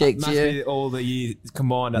time I checked must you. Be all the years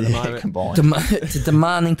combined at the moment. It's a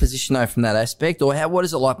demanding position, though, from that aspect. Or what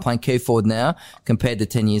is it like playing key forward now compared to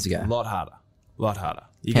 10 years ago? A lot harder.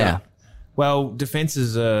 Well,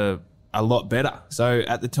 defences are a lot better. So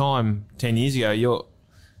at the time, 10 years ago, you're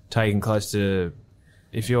taking close to...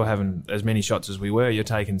 If you're having as many shots as we were, you're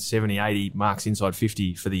taking 70, 80 marks inside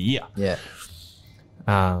 50 for the year. Yeah.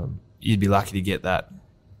 You'd be lucky to get that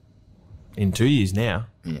in 2 years now.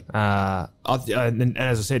 Yeah. And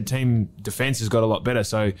as I said, team defence has got a lot better.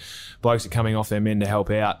 So blokes are coming off their men to help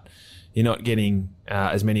out. You're not getting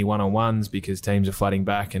as many one-on-ones because teams are flooding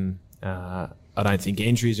back, and I don't think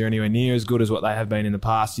entries are anywhere near as good as what they have been in the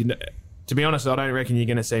past. To be honest, I don't reckon you're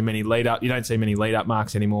going to see many lead-up. You don't see many lead-up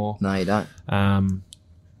marks anymore. No, you don't.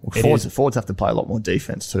 Forwards have to play a lot more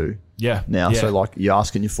defence too. Yeah. Now, so like you're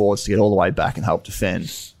asking your forwards to get all the way back and help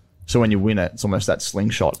defend. So when you win it, it's almost that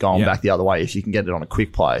slingshot going back the other way if you can get it on a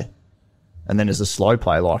quick play. And then as a slow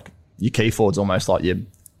play, like your key forward's almost like your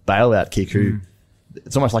bailout kick who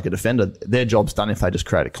it's almost like a defender. Their job's done if they just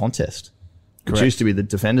create a contest. Correct. It used to be the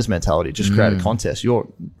defender's mentality, just create a contest. Your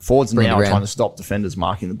forwards now are trying to stop defenders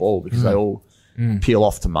marking the ball because they all peel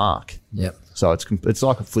off to mark. Yep. So it's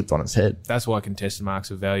like it flipped on its head. That's why contested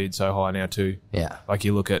marks are valued so high now too. Yeah. Like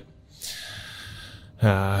you look at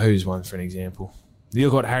who's one for an example. You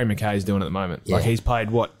look at what Harry McKay's doing at the moment. Yeah. Like he's played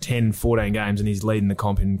 10, 14 games and he's leading the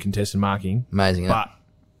comp in contested marking. Amazing. But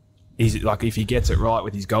he's like if he gets it right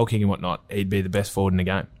with his goal kicking and whatnot, he'd be the best forward in the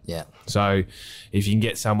game. Yeah. So if you can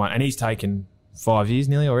get someone, and he's taken 5 years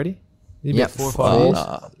nearly already. Yeah, 4 or 5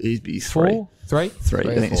 years. He'd be three. Three? I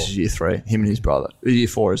think this is year 3. Him and his brother. Year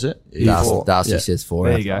 4, is it? Darcy says 4.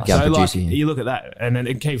 There you go. So like, you look at that, and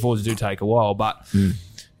then key forwards do take a while, but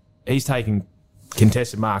he's taking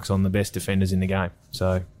contested marks on the best defenders in the game.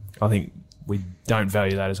 So I think we don't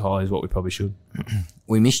value that as highly as what we probably should.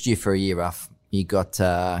 We missed you for a year, Ruff. You got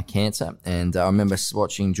cancer, and I remember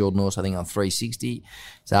watching Jordan Norris, I think on 360.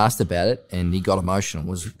 He's asked about it, and he got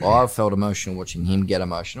emotional. I felt emotional watching him get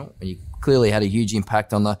emotional. And you clearly had a huge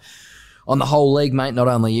impact on the whole league, mate. Not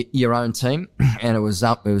only your own team, and it was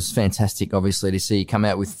fantastic, obviously, to see you come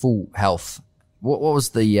out with full health. What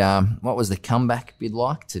was the comeback bit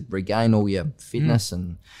like to regain all your fitness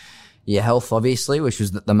and your health, obviously, which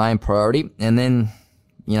was the main priority, and then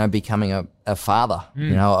becoming a father,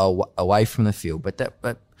 away from the field. But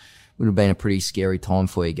that would have been a pretty scary time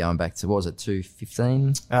for you going back to, what was it,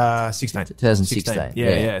 2015? 2016.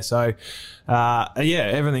 Yeah. So,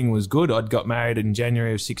 everything was good. I'd got married in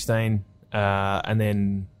January of 16, and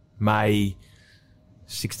then May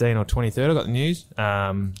 16 or 23rd, I got the news.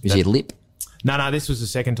 Was your lip? No, this was the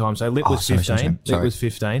second time. So lip was 15. Sorry. Lip was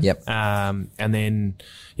 15. Yep. And then,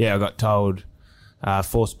 I got told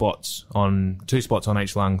 2 spots on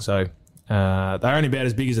each lung. So they're only about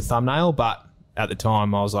as big as a thumbnail, but at the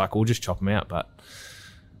time I was like, we'll just chop them out. But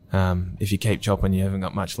if you keep chopping, you haven't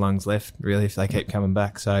got much lungs left, really, if they keep coming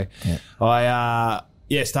back. So I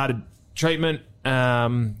started treatment,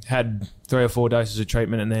 had 3 or 4 doses of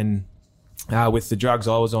treatment, and then with the drugs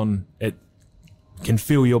I was on, it can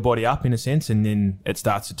fill your body up in a sense, and then it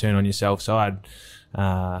starts to turn on yourself. So I had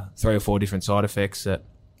 3 or 4 different side effects that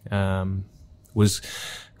was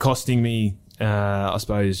costing me, I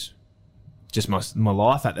suppose, just my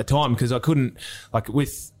life at the time, because I couldn't,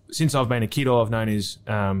 since I've been a kid, all I've known is,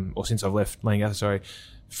 or since I've left Leongatha,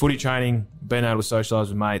 footy training, being able to socialise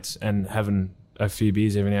with mates and having a few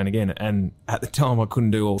beers every now and again. And at the time I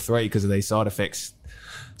couldn't do all 3 because of these side effects.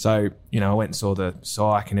 So, I went and saw the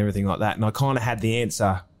psych and everything like that. And I kind of had the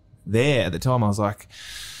answer there at the time. I was like,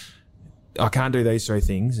 I can't do these 3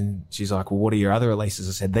 things. And she's like, well, what are your other releases?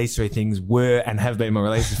 I said, these 3 things were and have been my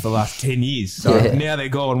releases for the last 10 years. So now they're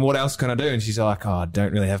gone. What else can I do? And she's like, oh, I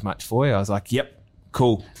don't really have much for you. I was like, yep,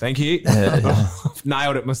 cool. Thank you.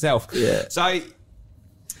 Nailed it myself. Yeah. So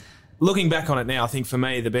looking back on it now, I think for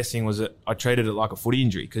me, the best thing was that I treated it like a footy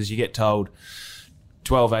injury, because you get told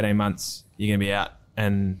 12, 18 months, you're going to be out.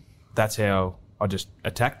 And that's how I just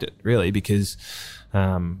attacked it, really, because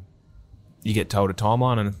you get told a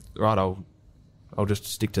timeline and, right, I'll just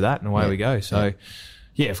stick to that and away we go. So,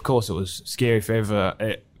 yeah, of course it was scary for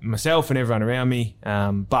myself and everyone around me.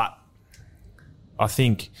 But I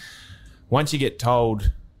think once you get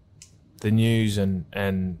told the news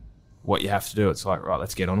and what you have to do, it's like, right,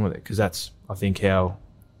 let's get on with it, because that's, I think, how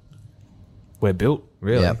we're built,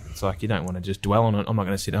 really. Yep. It's like you don't want to just dwell on it. I'm not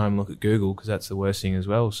going to sit at home and look at Google, because that's the worst thing as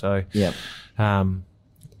well. So,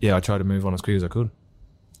 I tried to move on as quick as I could.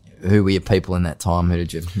 Who were your people in that time? Who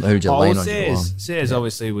did you lean on? Sayers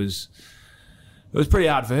obviously it was pretty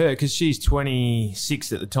hard for her, because she's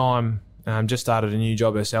 26 at the time, just started a new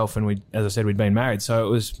job herself, and as I said, we'd been married, so it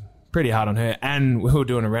was pretty hard on her. And we were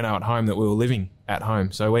doing a reno at home that we were living at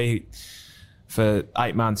home. So for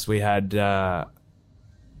 8 months, we had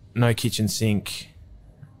no kitchen sink.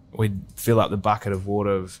 We'd fill up the bucket of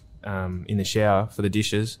water in the shower for the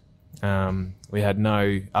dishes. We had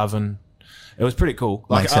no oven. It was pretty cool.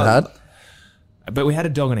 Makes it hard. But we had a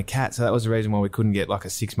dog and a cat, so that was the reason why we couldn't get like a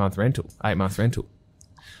 8-month rental.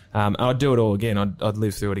 I'd do it all again. I'd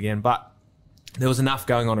live through it again. But there was enough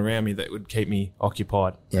going on around me that would keep me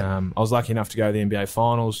occupied. Yep. I was lucky enough to go to the NBA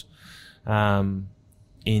Finals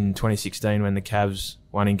in 2016 when the Cavs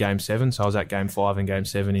won in Game 7. So I was at Game 5 and Game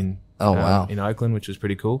 7 in Oakland, which was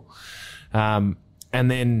pretty cool. And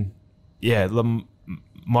then,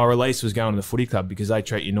 my release was going to the footy club, because they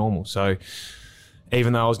treat you normal. So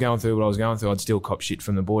even though I was going through what I was going through, I'd still cop shit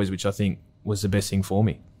from the boys, which I think was the best thing for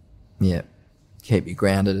me. Yeah. Keep you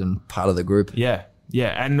grounded and part of the group. Yeah.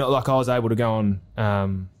 Yeah. And like I was able to go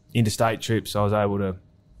on interstate trips. I was able to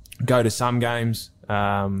go to some games.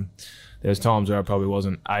 There was times where I probably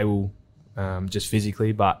wasn't able just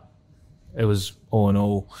physically, but it was all in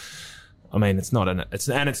all, I mean, it's not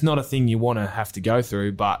a thing you want to have to go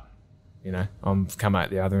through, but I've come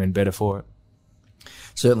out the other end better for it.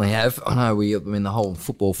 Certainly have. I know the whole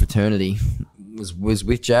football fraternity was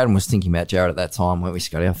with Jarryd, and was thinking about Jarryd at that time, weren't we,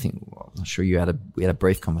 Scotty? I think, I'm sure we had a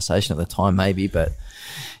brief conversation at the time, maybe, but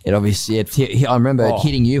it obviously, I remember it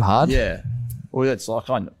hitting you hard. Yeah. Well, it's like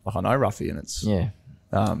I know Roughy, and it's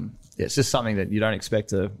it's just something that you don't expect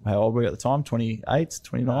to. How old were you at the time? 28,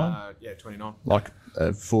 29? 29. Like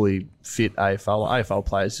a fully fit AFL. AFL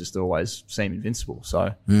players just always seem invincible.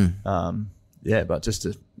 So, but just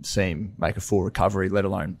to see him make a full recovery, let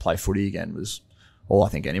alone play footy again, was all I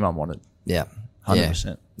think anyone wanted. Yeah.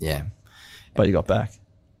 100%. Yeah. But you got back.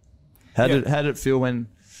 How did it feel when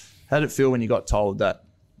you got told that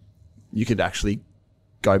you could actually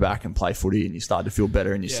go back and play footy, and you started to feel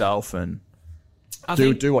better in yourself and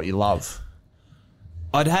do what you love?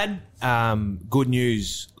 I'd had good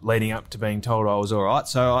news leading up to being told I was all right.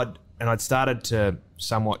 So I'd started to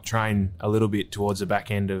somewhat train a little bit towards the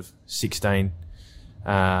back end of 16.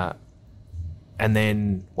 And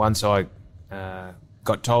then once I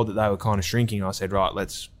got told that they were kind of shrinking, I said, right,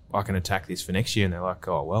 I can attack this for next year. And they're like,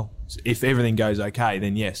 oh, well, if everything goes okay,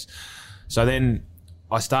 then yes. So then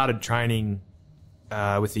I started training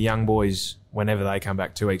with the young boys whenever they come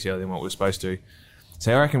back 2 weeks earlier than what we were supposed to.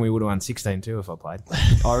 So I reckon we would have won 16 too if I played.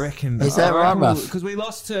 I reckon. Is that right, Ruff? Because we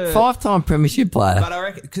lost to 5-time premiership player. But I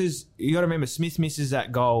reckon, because you got to remember, Smith misses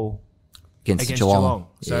that goal against Geelong.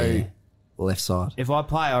 So left side. If I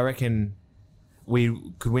play, I reckon we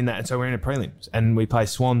could win that. And so we're in a prelims, and we play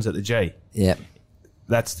Swans at the G. Yeah.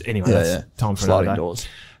 That's time for sliding another doors.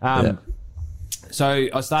 So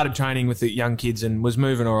I started training with the young kids and was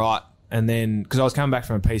moving all right. And then, because I was coming back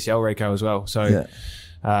from a PCL reco as well, so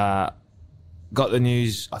got the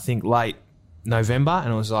news, I think, late November,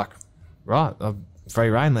 and I was like, right, I'm free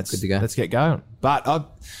reign, let's get going. But I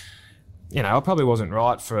probably wasn't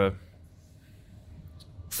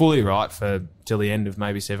fully right for till the end of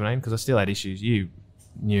maybe 17, because I still had issues. You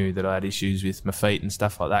knew that I had issues with my feet and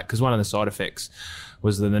stuff like that, because one of the side effects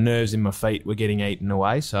was that the nerves in my feet were getting eaten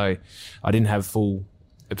away, so I didn't have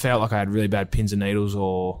it felt like I had really bad pins and needles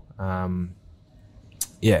or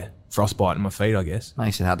frostbite in my feet, I guess.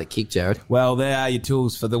 Makes it hard to kick, Jarryd. Well, there are your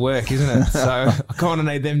tools for the work, isn't it? So I kind of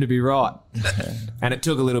need them to be right. And it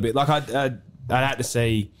took a little bit. Like I'd had to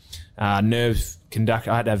see I had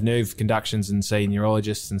to have nerve conductions and see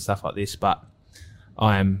neurologists and stuff like this, but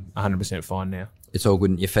I am 100% fine now. It's all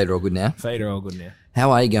good. Your feet are all good now? Feet are all good now.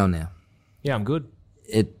 How are you going now? Yeah, I'm good.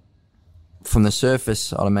 from the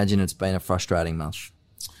surface, I'd imagine it's been a frustrating month.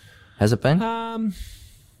 Has it been?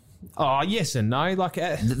 Yes and no. Like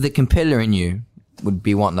the competitor in you would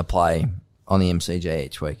be wanting to play on the MCG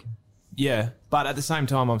each week. Yeah, but at the same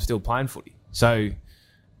time, I'm still playing footy. So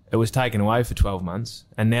it was taken away for 12 months.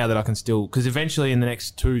 And now that I can still... Because eventually in the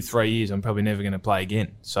next 2-3 years, I'm probably never going to play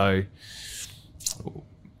again. So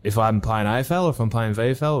if I'm playing AFL or if I'm playing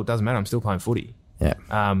VFL, it doesn't matter. I'm still playing footy. Yeah.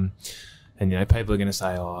 And, people are going to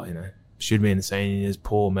say, should be in the seniors,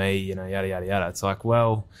 poor me, yada, yada, yada. It's like,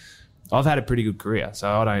 well, I've had a pretty good career,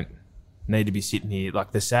 so I don't need to be sitting here.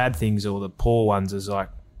 Like, the sad things or the poor ones is like,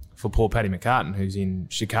 for poor Paddy McCartan, who's in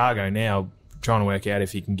Chicago now, trying to work out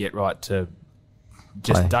if he can get right to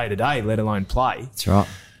just day-to-day, let alone play. That's right.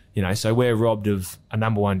 So we're robbed of a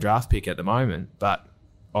number 1 draft pick at the moment, but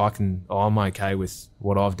I'm okay with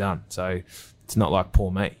what I've done. So it's not like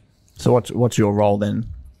poor me. So what's your role then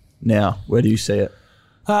now? Where do you see it?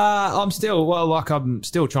 I'm still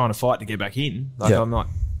trying to fight to get back in. I'm not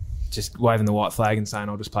just waving the white flag and saying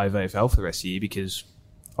I'll just play VFL for the rest of the year, because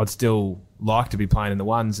I'd still like to be playing in the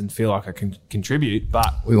ones and feel like I can contribute.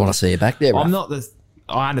 But we want to see you back there.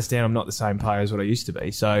 I understand I'm not the same player as what I used to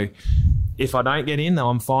be. So if I don't get in, though,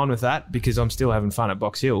 I'm fine with that, because I'm still having fun at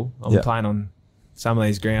Box Hill. I'm playing on some of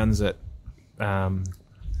these grounds that,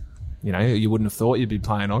 you wouldn't have thought you'd be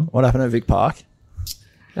playing on. What happened at Vic Park?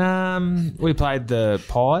 We played the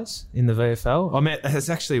Pies in the VFL. It's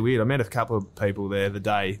actually weird. I met a couple of people there that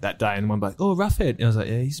day, and one like, "Oh, Roughead." And I was like,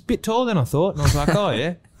 "Yeah, he's a bit taller than I thought." And I was like, "Oh,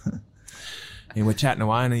 yeah." And we're chatting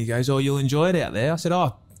away, and he goes, "Oh, you'll enjoy it out there." I said,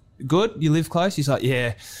 "Oh, good. You live close?" He's like,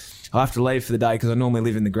 "Yeah, I have to leave for the day because I normally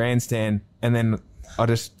live in the grandstand, and then I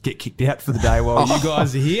just get kicked out for the day while you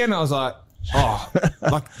guys are here." And I was like,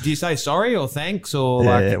 do you say sorry or thanks or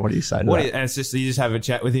what do you say to that? And it's just, you just have a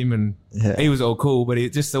chat with him, and he was all cool, but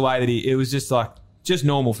just the way that it was just like, just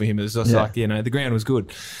normal for him. It was just like, the ground was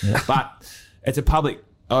good. Yeah. But it's a public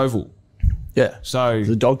oval. Yeah. So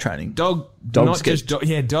the dog training. Dogs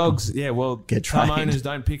dogs. Yeah, well, get some trained. owners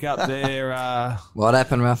don't pick up their... what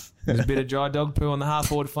happened, Ruff? There's a bit of dry dog poo on the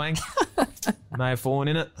half-forward flank. May have fallen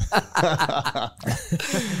in it.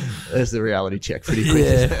 There's the reality check pretty quick.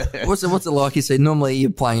 Yeah. What's it like? You said normally you're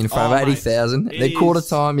playing in front of 80,000. At quarter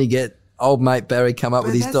time, you get old mate Barry come up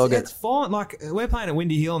with his dog. That's fine. Like, we're playing at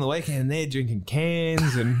Windy Hill on the weekend, and they're drinking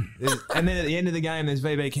cans, and then at the end of the game, there's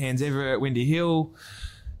VB cans everywhere at Windy Hill.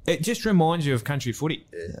 It just reminds you of country footy.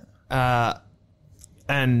 Yeah.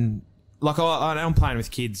 And like I'm playing with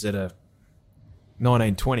kids that are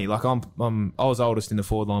 19, 20. Like I was oldest in the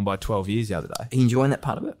forward line by 12 years the other day. Are you enjoying that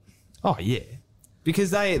part of it? Oh yeah, because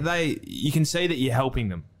they you can see that you're helping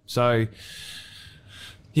them. So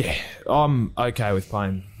yeah, I'm okay with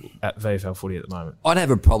playing at VFL footy at the moment. I'd have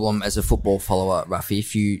a problem as a football follower, Ruffy,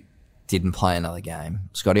 if you didn't play another game.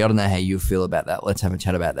 Scotty, I don't know how you feel about that. Let's have a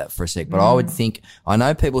chat about that for a sec. But I would think, I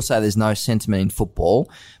know people say there's no sentiment in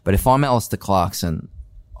football, but if I'm Alistair Clarkson,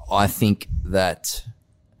 I think that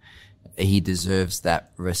he deserves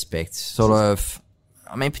that respect.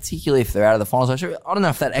 Particularly if they're out of the finals. I don't know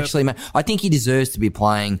if that actually... I think he deserves to be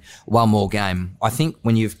playing one more game. I think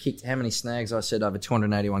when you've kicked how many snags, I said over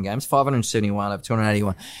 281 games, 571 over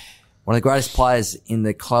 281. One of the greatest players in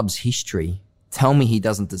the club's history. Tell me he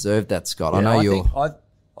doesn't deserve that, Scott. Yeah, I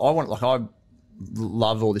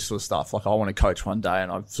love all this sort of stuff. Like, I want to coach one day, and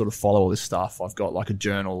I sort of follow all this stuff. I've got like a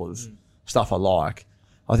journal of stuff I like.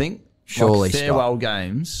 I think farewell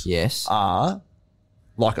games are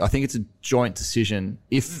like, I think it's a joint decision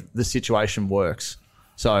if the situation works.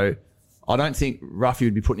 So I don't think Ruffy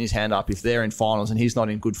would be putting his hand up if they're in finals and he's not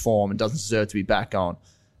in good form and doesn't deserve to be back on,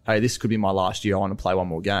 hey, this could be my last year. I want to play one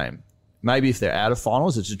more game. Maybe if they're out of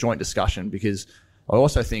finals, it's a joint discussion, because I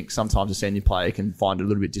also think sometimes a senior player can find it a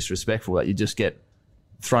little bit disrespectful that you just get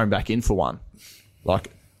thrown back in for one.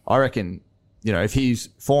 Like, I reckon, if his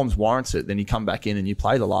forms warrants it, then you come back in and you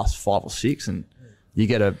play the last 5 or 6 and you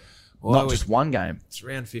get just one game. It's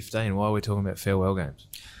round 15. Why are we talking about farewell games?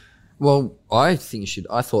 Well, I think you should.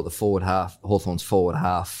 I thought the forward half, Hawthorn's forward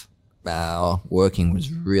half working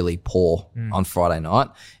was really poor on Friday night.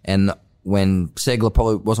 And when Segler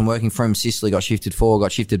probably wasn't working for him, Sicily got shifted forward,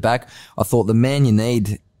 got shifted back. I thought the man you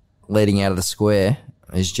need leading out of the square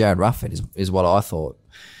is Jarryd Roughead, is what I thought.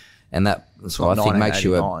 And that's what I think makes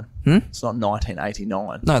you a... It's not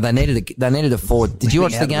 1989. No, they needed a forward. Did you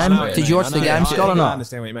watch the game? Did you watch the game, Scott, or not? I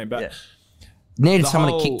understand what you mean, but... Needed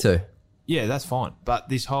someone to kick to. Yeah, that's fine. But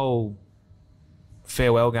this whole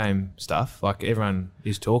farewell game stuff. Like everyone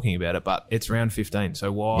is talking about it, but it's round 15.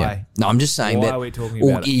 So why? Yeah. No, I'm just saying why that. Are we talking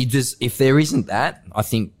about it? If there isn't that, I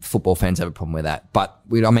think football fans have a problem with that. But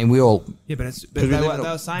we all. Yeah, but they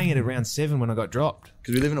were saying it at round 7 when I got dropped.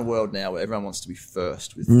 Because we live in a world now where everyone wants to be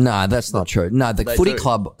first. No, that's not true. No, the footy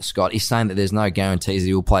club, Scott, is saying that there's no guarantees that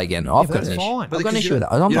he'll play again. I've got an issue with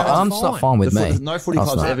that. I'm not fine with me. No footy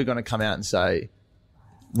club's ever going to come out and say,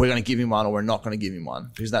 we're going to give him one or we're not going to give him one,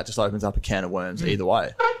 because that just opens up a can of worms either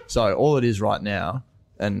way. So all it is right now,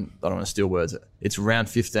 and I don't want to steal words, it's round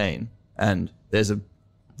 15 and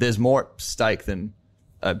there's more at stake than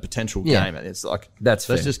a potential game. And it's like, let's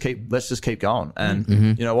just keep going.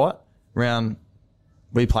 And you know what?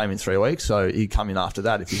 We play him in 3 weeks, so he'd come in after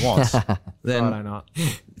that if he wants. Then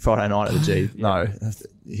Friday night at the G. No,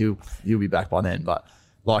 he'll be back by then. But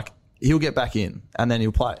like, he'll get back in and then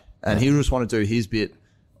he'll play, and he'll just want to do his bit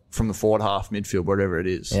from the forward half, midfield, whatever it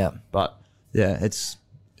is. Yeah. But yeah, it's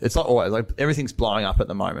like always, like everything's blowing up at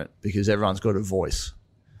the moment because everyone's got a voice.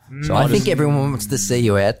 So I think everyone wants to see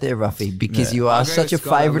you out there, Ruffy, because you are such a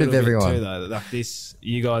favourite of everyone. Too, though. Like this,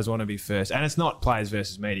 you guys want to be first, and it's not players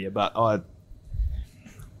versus media, but I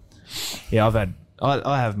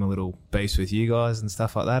have my little beefs with you guys and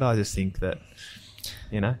stuff like that. I just think that,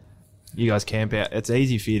 you guys camp out. It's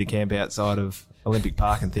easy for you to camp outside of Olympic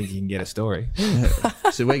Park and think you can get a story.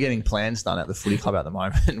 So we're getting plans done at the footy club at the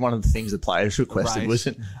moment. And one of the things the players requested was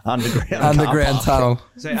an underground tunnel.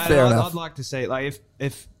 So I'd like to see, like,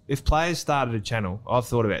 if players started a channel, I've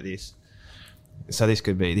thought about this. So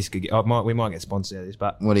we might get sponsored out of this,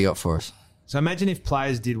 but what do you got for us? So imagine if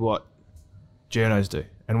players did what journos do,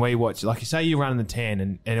 and we watch, like you say, you run in the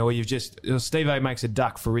 10, or Steve-O makes a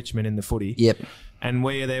duck for Richmond in the footy. Yep. And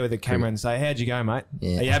we are there with the camera and say, how'd you go, mate?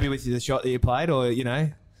 Yeah. Are you happy with the shot that you played? Or,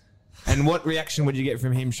 and what reaction would you get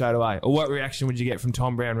from him straight away? Or what reaction would you get from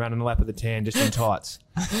Tom Brown running the lap of the 10 just in tights?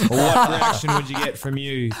 Or what reaction would you get from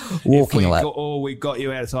you walking a lap? Or we got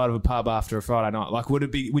you outside of a pub after a Friday night? Like, would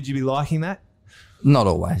you be liking that? Not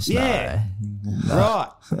always, yeah. No. Right.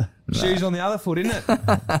 No. Shoes on the other foot, isn't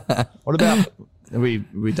it? What about... Are we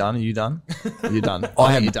done? Are you done? You're done.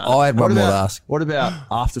 I had one more to ask. What about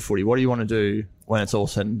after footy? What do you want to do when it's all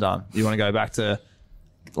said and done? You want to go back to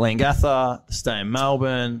Leongatha, stay in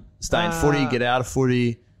Melbourne, stay in footy, get out of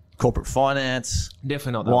footy, corporate finance?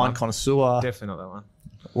 Definitely not that wine one. Connoisseur? Definitely not that one.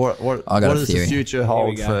 What does the future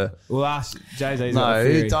hold for... We'll ask Jay-Z's No,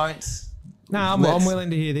 theory. don't. No, I'm willing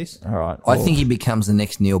to hear this. All right. I think he becomes the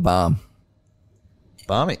next Neil Baum.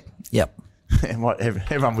 Barmy? Yep. And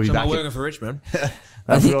everyone will be So back. I'm working for Richmond.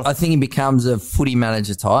 I think he becomes a footy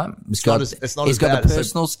manager type. He's got the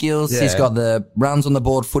personal skills. Yeah. He's got the runs on the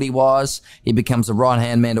board footy wise. He becomes a right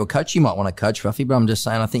hand man to a coach. You might want to coach Ruffy, but I'm just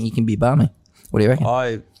saying I think he can be Barmy. What do you reckon?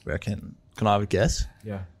 I reckon. Can I have a guess?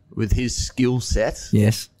 Yeah. With his skill set,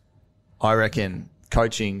 Yes. I reckon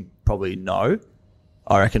coaching probably no.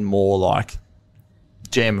 I reckon more like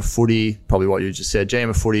GM of footy, probably what you just said. GM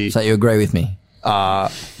of footy. So you agree with me?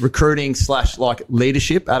 Recruiting / like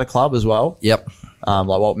leadership at a club as well. Yep. Like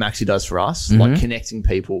what Maxi does for us, like connecting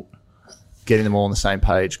people, getting them all on the same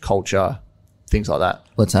page, culture, things like that.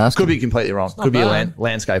 Let's ask. Could be completely wrong. Could be a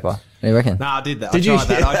landscaper. What do you reckon? No, I did that. Did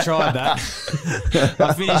I tried that.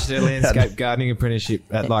 I finished a landscape gardening apprenticeship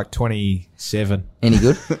at like 27. Any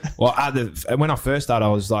good? Well, when I first started, I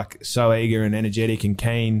was like so eager and energetic and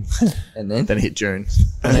keen. And then Then it hit June.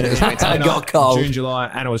 and then it got cold. June, July,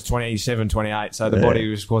 and it was 27, 28, so the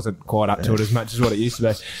body wasn't quite up to it as much as what it used to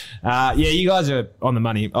be. Yeah, you guys are on the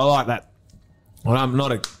money. I like that. Well, I'm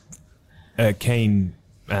not a keen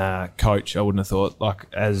coach, I wouldn't have thought. Like,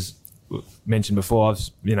 as mentioned before,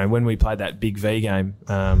 when we played that big V game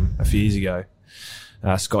a few years ago,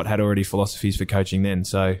 Scott had already philosophies for coaching then.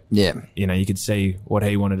 So, Yeah. You could see what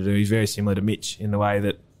he wanted to do. He's very similar to Mitch in the way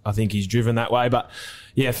that I think he's driven that way. But,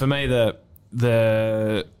 yeah, for me,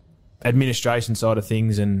 the administration side of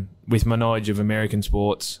things, and with my knowledge of American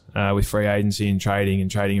sports, with free agency and trading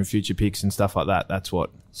and future picks and stuff like that, that's what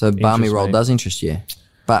So Barmy interests role me. does interest you.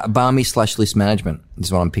 But Barmy / list management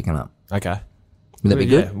is what I'm picking up. Okay. Would that be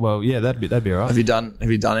good? Yeah, well, yeah, that'd be all right. Have you done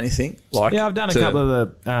anything? Like Yeah, I've done a couple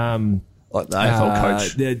of the like the AFL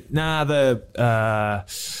coach.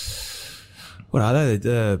 What are they?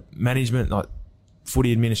 The management, like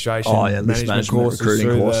footy administration. Oh, yeah, list management,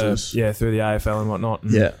 recruiting courses. Through the AFL and whatnot.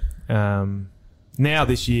 And, Yeah. Now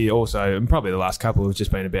this year also, and probably the last couple have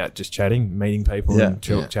just been about just chatting, meeting people Yeah.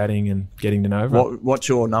 and chatting and getting to know everyone. What's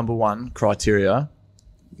your number one criteria?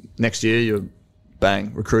 Next year, you're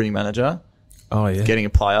recruiting manager, Oh yeah. getting a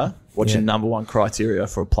player. What's Yeah. your number one criteria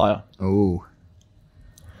for a player? Ooh.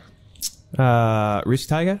 Risk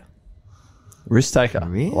taker. Risk taker.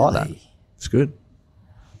 Really? I like that. It's good.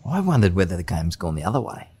 I wondered whether the game's gone the other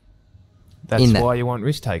way. That's why you want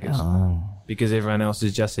risk takers. Oh. Because everyone else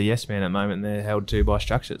is just a yes man at the moment and they're held to by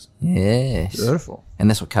structures. Yes. Beautiful. And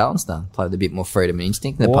that's what Carlton's done. Played with a bit more freedom and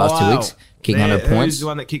instinct in the past 2 weeks. Kicking 100 points. Who's the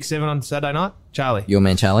one that kicked 7 on Saturday night? Charlie. Your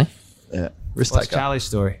man, Charlie. Yeah. Risk What's taker. Charlie's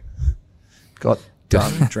story? Got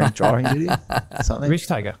done drink driving, did he? Something? Risk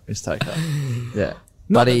taker. Risk taker. Yeah.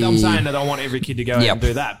 Not But that I'm saying that I want every kid to go out and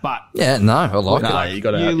do that, but Yeah, no, I like No, it. you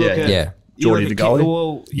got to you look at Yeah. Geordie you look to at goalie.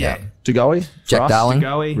 Well, yeah. Degoe? Jack Darling.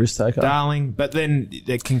 Degoe, Risk taker. Darling, but then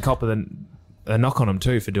they can cop a knock on them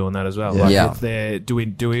too for doing that as well. Yeah. Like Yeah. if they're do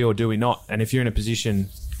we or do we not? And if you're in a position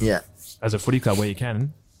Yeah. as a footy club where you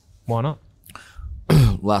can, why not?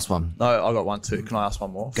 Last one. No, I got one too. Can I ask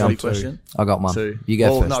one more? Go Footy on. question. I got one. Two. You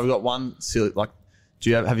go Well, first. No, we got one silly. Like,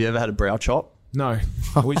 have you ever had a brow chop? No,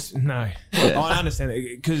 no. I understand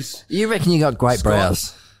it because You reckon you got great Scott-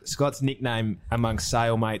 brows? Scott's nickname amongst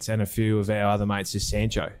sale mates and a few of our other mates is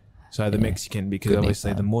Sancho. So the Mexican, because Good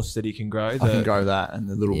obviously nickname. the more that he can grow, I can grow that and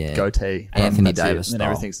the little Yeah. goatee. Anthony That's it. Davis And style.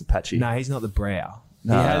 everything's the patchy. No, he's not the brow.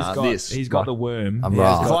 No, he has got. this, He's got like- the worm. I'm He has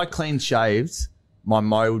right. If got- I clean shaved, my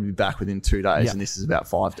mo would be back within 2 days, Yeah. and this is about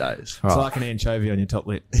 5 days. It's like an anchovy on your top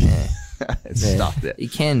lip. It's stuck there. You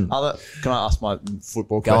can. Can I ask my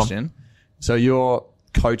football Go on. question? So you're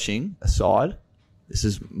coaching aside. This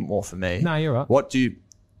is more for me. No, you're right. What do you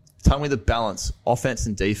tell me the balance, offense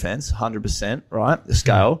and defense, 100%, right? The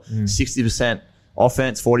scale, 60%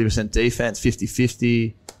 offense, 40% defense,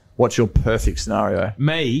 50-50. What's your perfect scenario?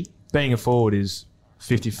 Me being a forward is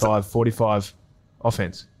 55-45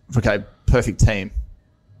 offense. Okay, perfect team.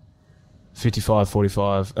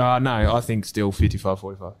 55-45. No, I think still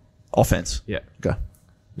 55-45. Offense. Yeah. Okay.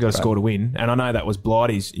 You got to score to win. And I know that was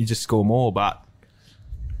Blighty's. You just score more, but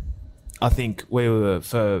I think we were,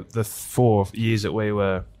 for the 4 years that we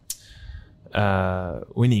were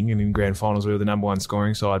winning and in grand finals, we were the number 1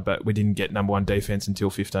 scoring side, but we didn't get number 1 defense until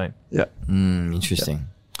 15. Yeah. Interesting.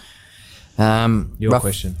 Your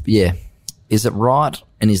question. Yeah. Is it right,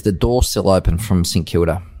 and is the door still open from St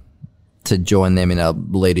Kilda to join them in a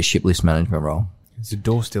leadership list management role? Is the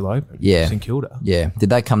door still open? Yeah. St Kilda. Yeah. Did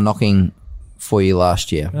they come knocking for you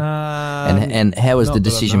last year? And how was not the that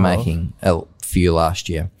I decision know of. making for you last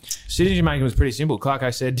year? Decision making was pretty simple.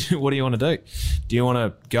 Clarko said, what do you want to do? Do you want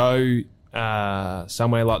to go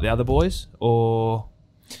somewhere like the other boys?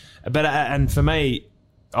 And for me,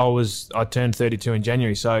 I turned 32 in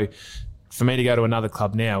January, so for me to go to another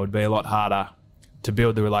club now would be a lot harder to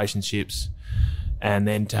build the relationships and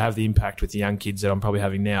then to have the impact with the young kids that I'm probably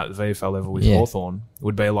having now at the VFL level with Hawthorn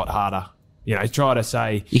would be a lot harder. You know, try to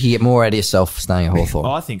say... You could get more out of yourself staying at Hawthorn.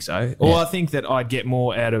 I think so. Or I think that I'd get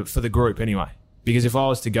more out of for the group anyway. Because if I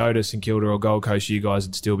was to go to St Kilda or Gold Coast, you guys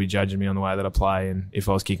would still be judging me on the way that I play and if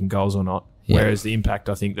I was kicking goals or not. Yeah. Whereas the impact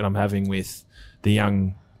I think that I'm having with the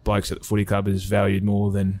young blokes at the footy club is valued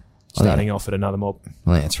more than starting off at another mob.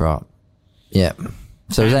 I think that's right. Yeah.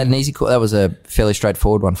 So was that an easy call? That was a fairly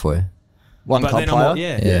straightforward one for you. One But club then player? I'm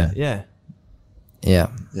yeah. Yeah.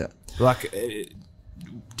 Yeah. Like,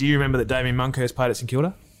 do you remember that Damien Monkhurst played at St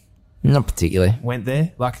Kilda? Not particularly. Went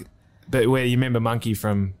there? Like, but where you remember Monkey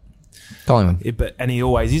from... Collingwood. And he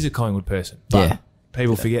always is a Collingwood person. But Yeah.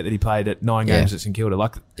 people forget that he played at 9 games at St Kilda.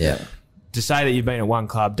 Like, Yeah. to say that you've been at one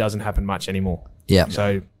club doesn't happen much anymore. Yeah.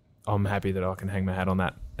 So I'm happy that I can hang my hat on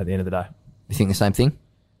that at the end of the day. You think the same thing?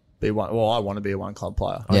 I want to be a one club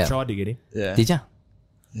player. Yeah. I tried to get him. Yeah. Did you?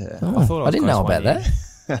 Yeah. I thought I didn't was know close about one year. that.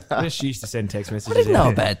 I just used to send text messages. I didn't know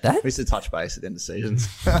out. about that. We used to touch base at the end of seasons.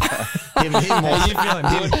 him more, How you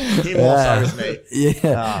feeling, dude? him more so as me.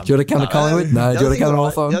 Yeah. Do you want to come to Collingwood? No. Do you want to come to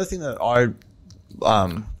Hawthorn? The other thing that I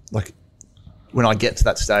like when I get to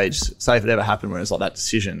that stage, say if it ever happened when it's like that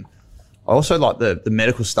decision, I also like the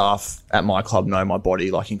medical staff at my club know my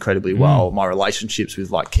body like incredibly well. My relationships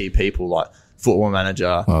with like key people like football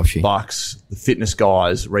manager, Bucks, the fitness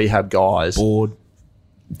guys, rehab guys, board.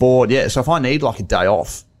 Yeah. So if I need like a day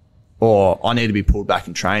off or I need to be pulled back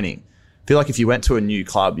in training, I feel like if you went to a new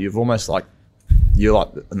club, you're like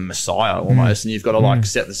the messiah almost, and you've got to like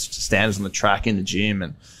set the standards on the track in the gym.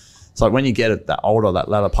 And it's like when you get at that older, that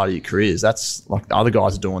latter part of your careers, that's like the other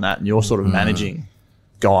guys are doing that and you're sort of managing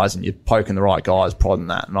guys and you're poking the right guys, prodding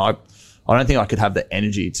that. And I don't think I could have the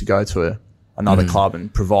energy to go to another club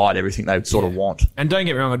and provide everything they sort of want. And don't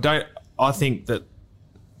get me wrong, I think that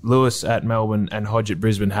Lewis at Melbourne and Hodge at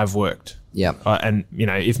Brisbane have worked. Yeah. And, you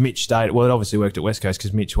know, if Mitch stayed, well, it obviously worked at West Coast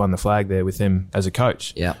because Mitch won the flag there with them as a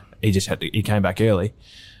coach. Yeah. He came back early.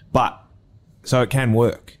 But, so it can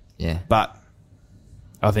work. Yeah. But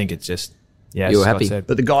I think it's just, You were happy.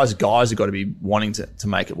 But the guys have got to be wanting to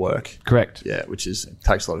make it work. Correct. Yeah, which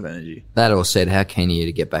takes a lot of energy. That all said, how keen are you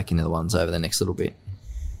to get back into the ones over the next little bit?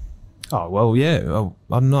 Oh, well, yeah. Well,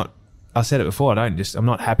 I'm not. I said it before. I'm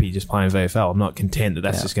not happy just playing VFL. I'm not content that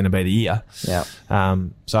that's just going to be the year. Yeah.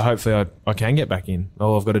 So hopefully I can get back in.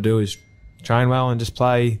 All I've got to do is train well and just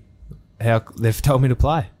play how they've told me to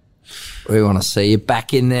play. We want to see you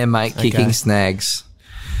back in there, mate, kicking snags.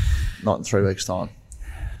 Not in 3 weeks' time.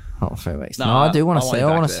 Not 3 weeks. No, No, I do want to see. I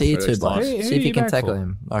want to see you for too, 3 boys. Who See are if you you can back tackle for?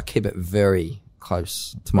 him. I keep it very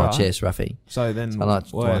close to my Right. chest, Ruffy. So then, I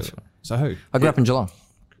so who? I grew up in Geelong.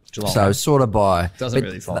 Geelong. So sort of Doesn't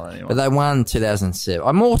really follow anyone. But they won 2007.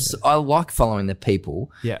 I like following the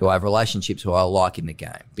people who have relationships who I like in the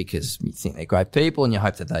game because you think they're great people and you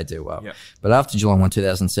hope that they do well. Yep. But after Geelong won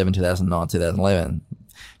 2007, 2009, 2011,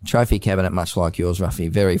 trophy cabinet, much like yours, Ruffy,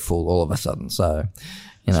 very full all of a sudden. So,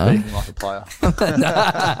 you know. Speaking like a player.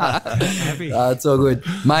 It's all good.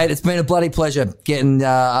 Mate, it's been a bloody pleasure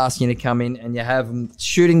asking you to come in, and you have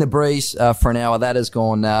shooting the breeze for an hour. That has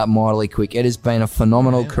gone mightily quick. It has been a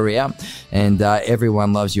phenomenal career, and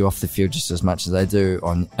everyone loves you off the field just as much as they do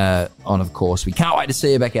on of course. We can't wait to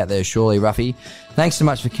see you back out there, surely, Ruffy. Thanks so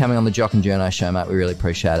much for coming on the Jock and Journo show, mate. We really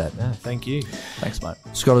appreciate it. No, thank you. Thanks, mate.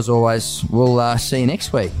 Scott, as always, we'll see you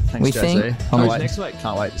next week. Thanks, we JC. think. Next week.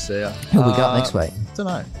 Can't wait to see you. Who we got next week? Don't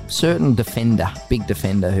know. Certain defender, big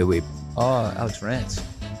defender who we Oh, Alex Rance.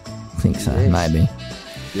 think so, Yes. maybe.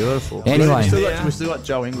 Beautiful. Anyway. We still got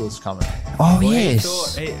Joe Ingles coming. Oh, Well,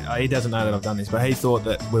 yes. he doesn't know that I've done this, but he thought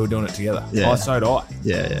that we were doing it together. Yeah. Oh, so do I.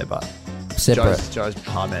 Yeah, but Separate. Joe's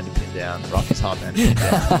hard man to pin down. Ruffy's hard man to pin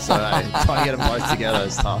down. So trying to get them both together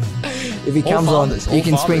is tough. If he All comes on, fathers, you all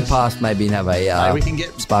can swing fathers. past maybe and have a We can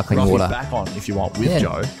get sparkling Ruffy water. back on if you want with Yeah.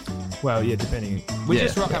 Joe. Well, yeah, depending. We Yeah.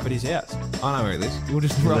 just rock up at his house. I know where he lives. We'll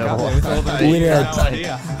just rock Yeah, up well, there with all the hey, yeah.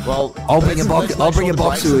 idea. Well, I'll bring a box- let's I'll make bring sure a the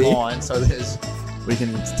box breaks with are you. wine, so we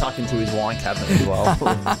can tuck into his wine cabinet as well.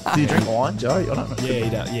 Do you drink wine, Joe? I don't know. Yeah, he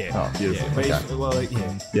does. Yeah. Oh, beautiful. Yeah, but Okay. he's- well, yeah.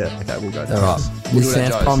 Yeah, okay, we'll go. All right. We'll This do that, sounds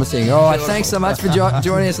Joe's. promising. All right. Thanks so much for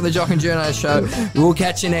joining us on the Jock and Journo show. We'll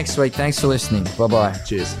catch you next week. Thanks for listening. Bye-bye.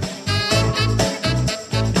 Cheers.